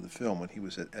the middle of the film when he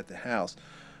was at the house,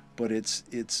 but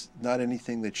it's not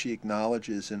anything that she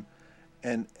acknowledges, and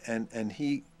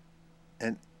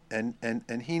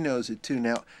he knows it too.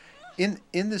 Now,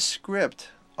 in the script,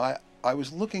 I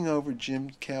was looking over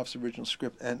Jim Kauf's original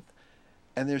script, and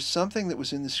there's something that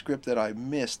was in the script that I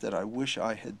missed that I wish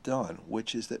I had done,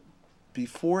 which is that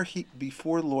before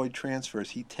Lloyd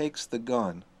transfers, he takes the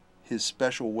gun, his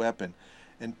special weapon,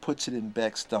 and puts it in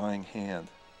Beck's dying hand,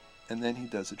 and then he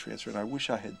does the transfer. And I wish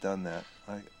I had done that.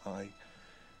 I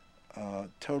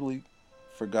totally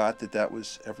forgot that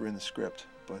was ever in the script,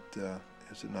 but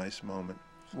it's a nice moment.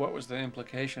 What was the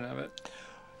implication of it?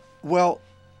 Well,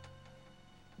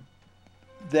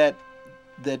 that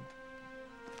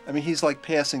I mean, he's like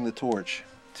passing the torch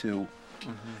to.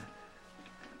 Mm-hmm.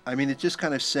 I mean, it's just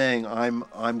kind of saying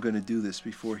I'm going to do this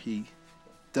before he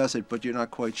does it, but you're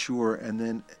not quite sure, and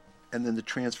then the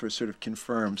transfer sort of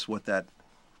confirms what that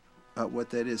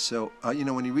is. So you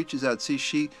know, when he reaches out, see,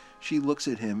 she looks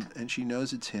at him and she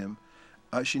knows it's him.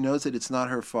 She knows that it's not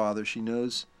her father. She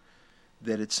knows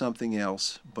that it's something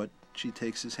else, but she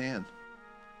takes his hand.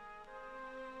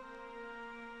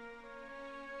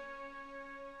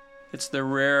 It's the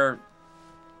rare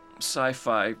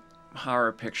sci-fi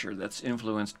horror picture that's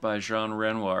influenced by Jean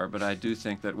Renoir, but I do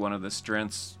think that one of the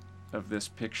strengths of this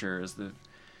picture is the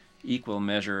equal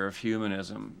measure of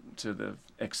humanism to the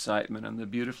excitement and the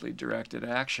beautifully directed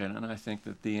action, and I think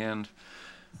that the end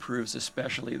proves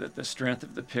especially that the strength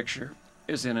of the picture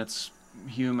is in its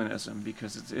humanism,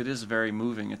 because it is very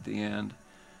moving at the end.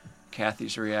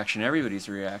 Kathy's reaction, everybody's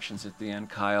reactions at the end,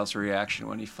 Kyle's reaction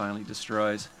when he finally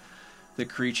destroys the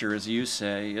creature, as you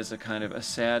say, is a kind of a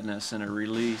sadness and a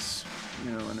release,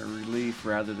 you know, and a relief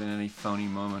rather than any phony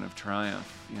moment of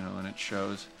triumph, you know, and it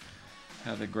shows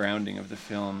how the grounding of the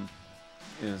film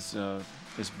is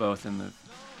both in the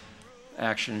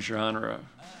action genre,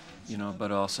 you know, but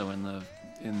also in the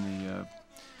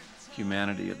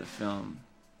humanity of the film.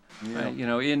 Yeah. Right? You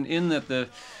know, in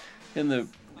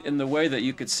the way that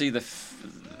you could see the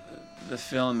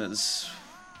film is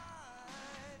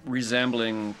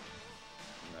resembling.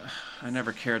 I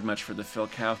never cared much for the Phil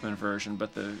Kaufman version,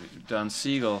 but the Don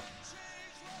Siegel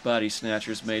Body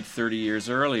Snatchers made 30 years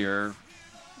earlier,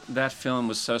 that film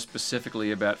was so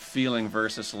specifically about feeling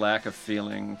versus lack of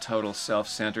feeling, total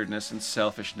self-centeredness and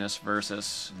selfishness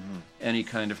versus any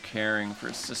kind of caring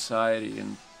for society.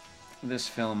 And this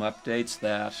film updates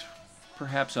that,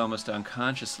 perhaps almost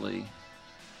unconsciously,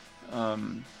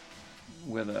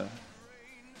 with a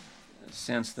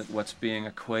sense that what's being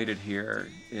equated here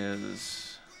is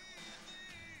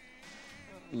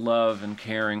love and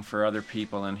caring for other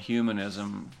people and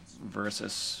humanism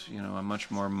versus, you know, a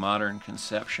much more modern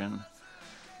conception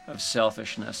of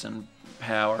selfishness and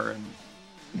power and,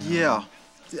 you know,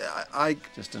 I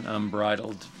just an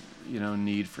unbridled, you know,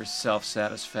 need for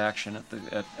self-satisfaction at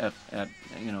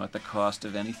the cost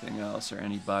of anything else or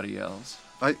anybody else.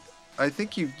 I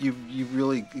think you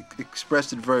really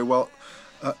expressed it very well.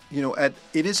 You know,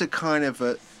 it is a kind of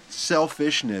a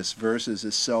selfishness versus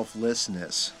a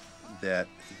selflessness that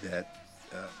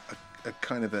a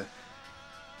kind of a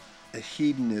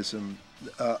hedonism.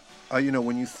 You know,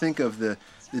 when you think of the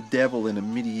devil in a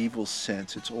medieval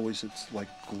sense, it's like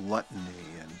gluttony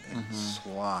and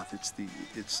sloth.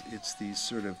 It's these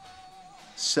sort of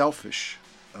selfish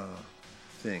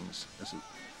things as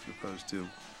opposed to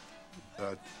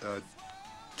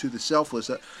to the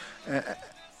selfless.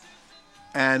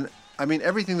 And I mean,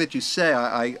 everything that you say,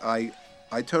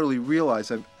 I totally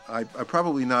realize. I'm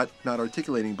probably not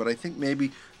articulating, but I think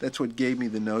maybe that's what gave me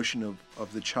the notion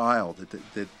of the child.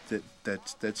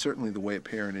 That's certainly the way a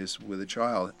parent is with a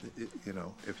child. You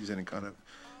know, if he's any kind of,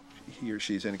 he or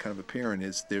she's any kind of a parent,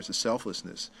 is there's a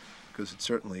selflessness, because it's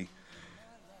certainly,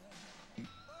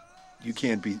 you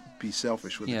can't be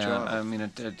selfish with a child. Yeah, I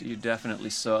mean, you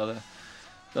definitely saw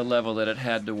the level that it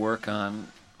had to work on,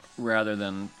 rather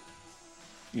than,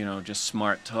 you know, just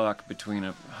smart talk between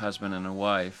a husband and a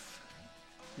wife.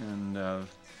 And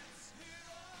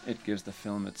it gives the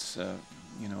film its,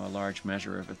 you know, a large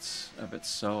measure of its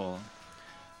soul.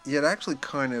 Yeah, it actually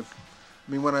kind of,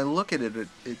 I mean, when I look at it,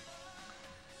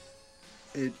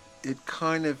 it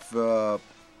kind of,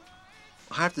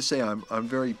 I have to say, I'm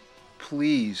very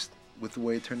pleased with the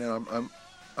way it turned out.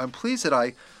 I'm pleased that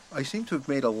I seem to have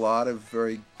made a lot of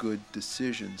very good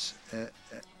decisions.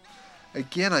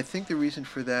 Again, I think the reason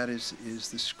for that is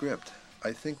the script.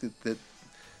 I think that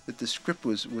the script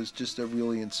was just a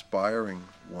really inspiring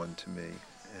one to me,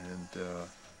 and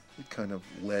it kind of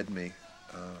led me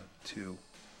to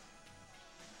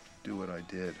do what I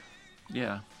did.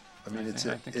 Yeah, I mean,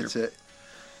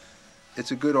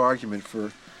 it's a good argument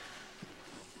for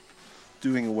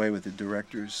doing away with the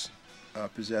director's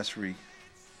possessory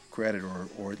credit,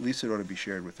 or at least it ought to be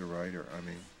shared with the writer. I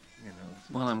mean, you know.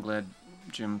 Well, I'm glad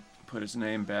Jim put his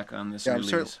name back on this Yeah,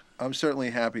 release. I'm certainly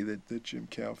happy that Jim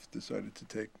Kauf decided to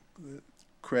take the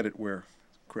credit where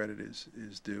credit is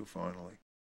due finally.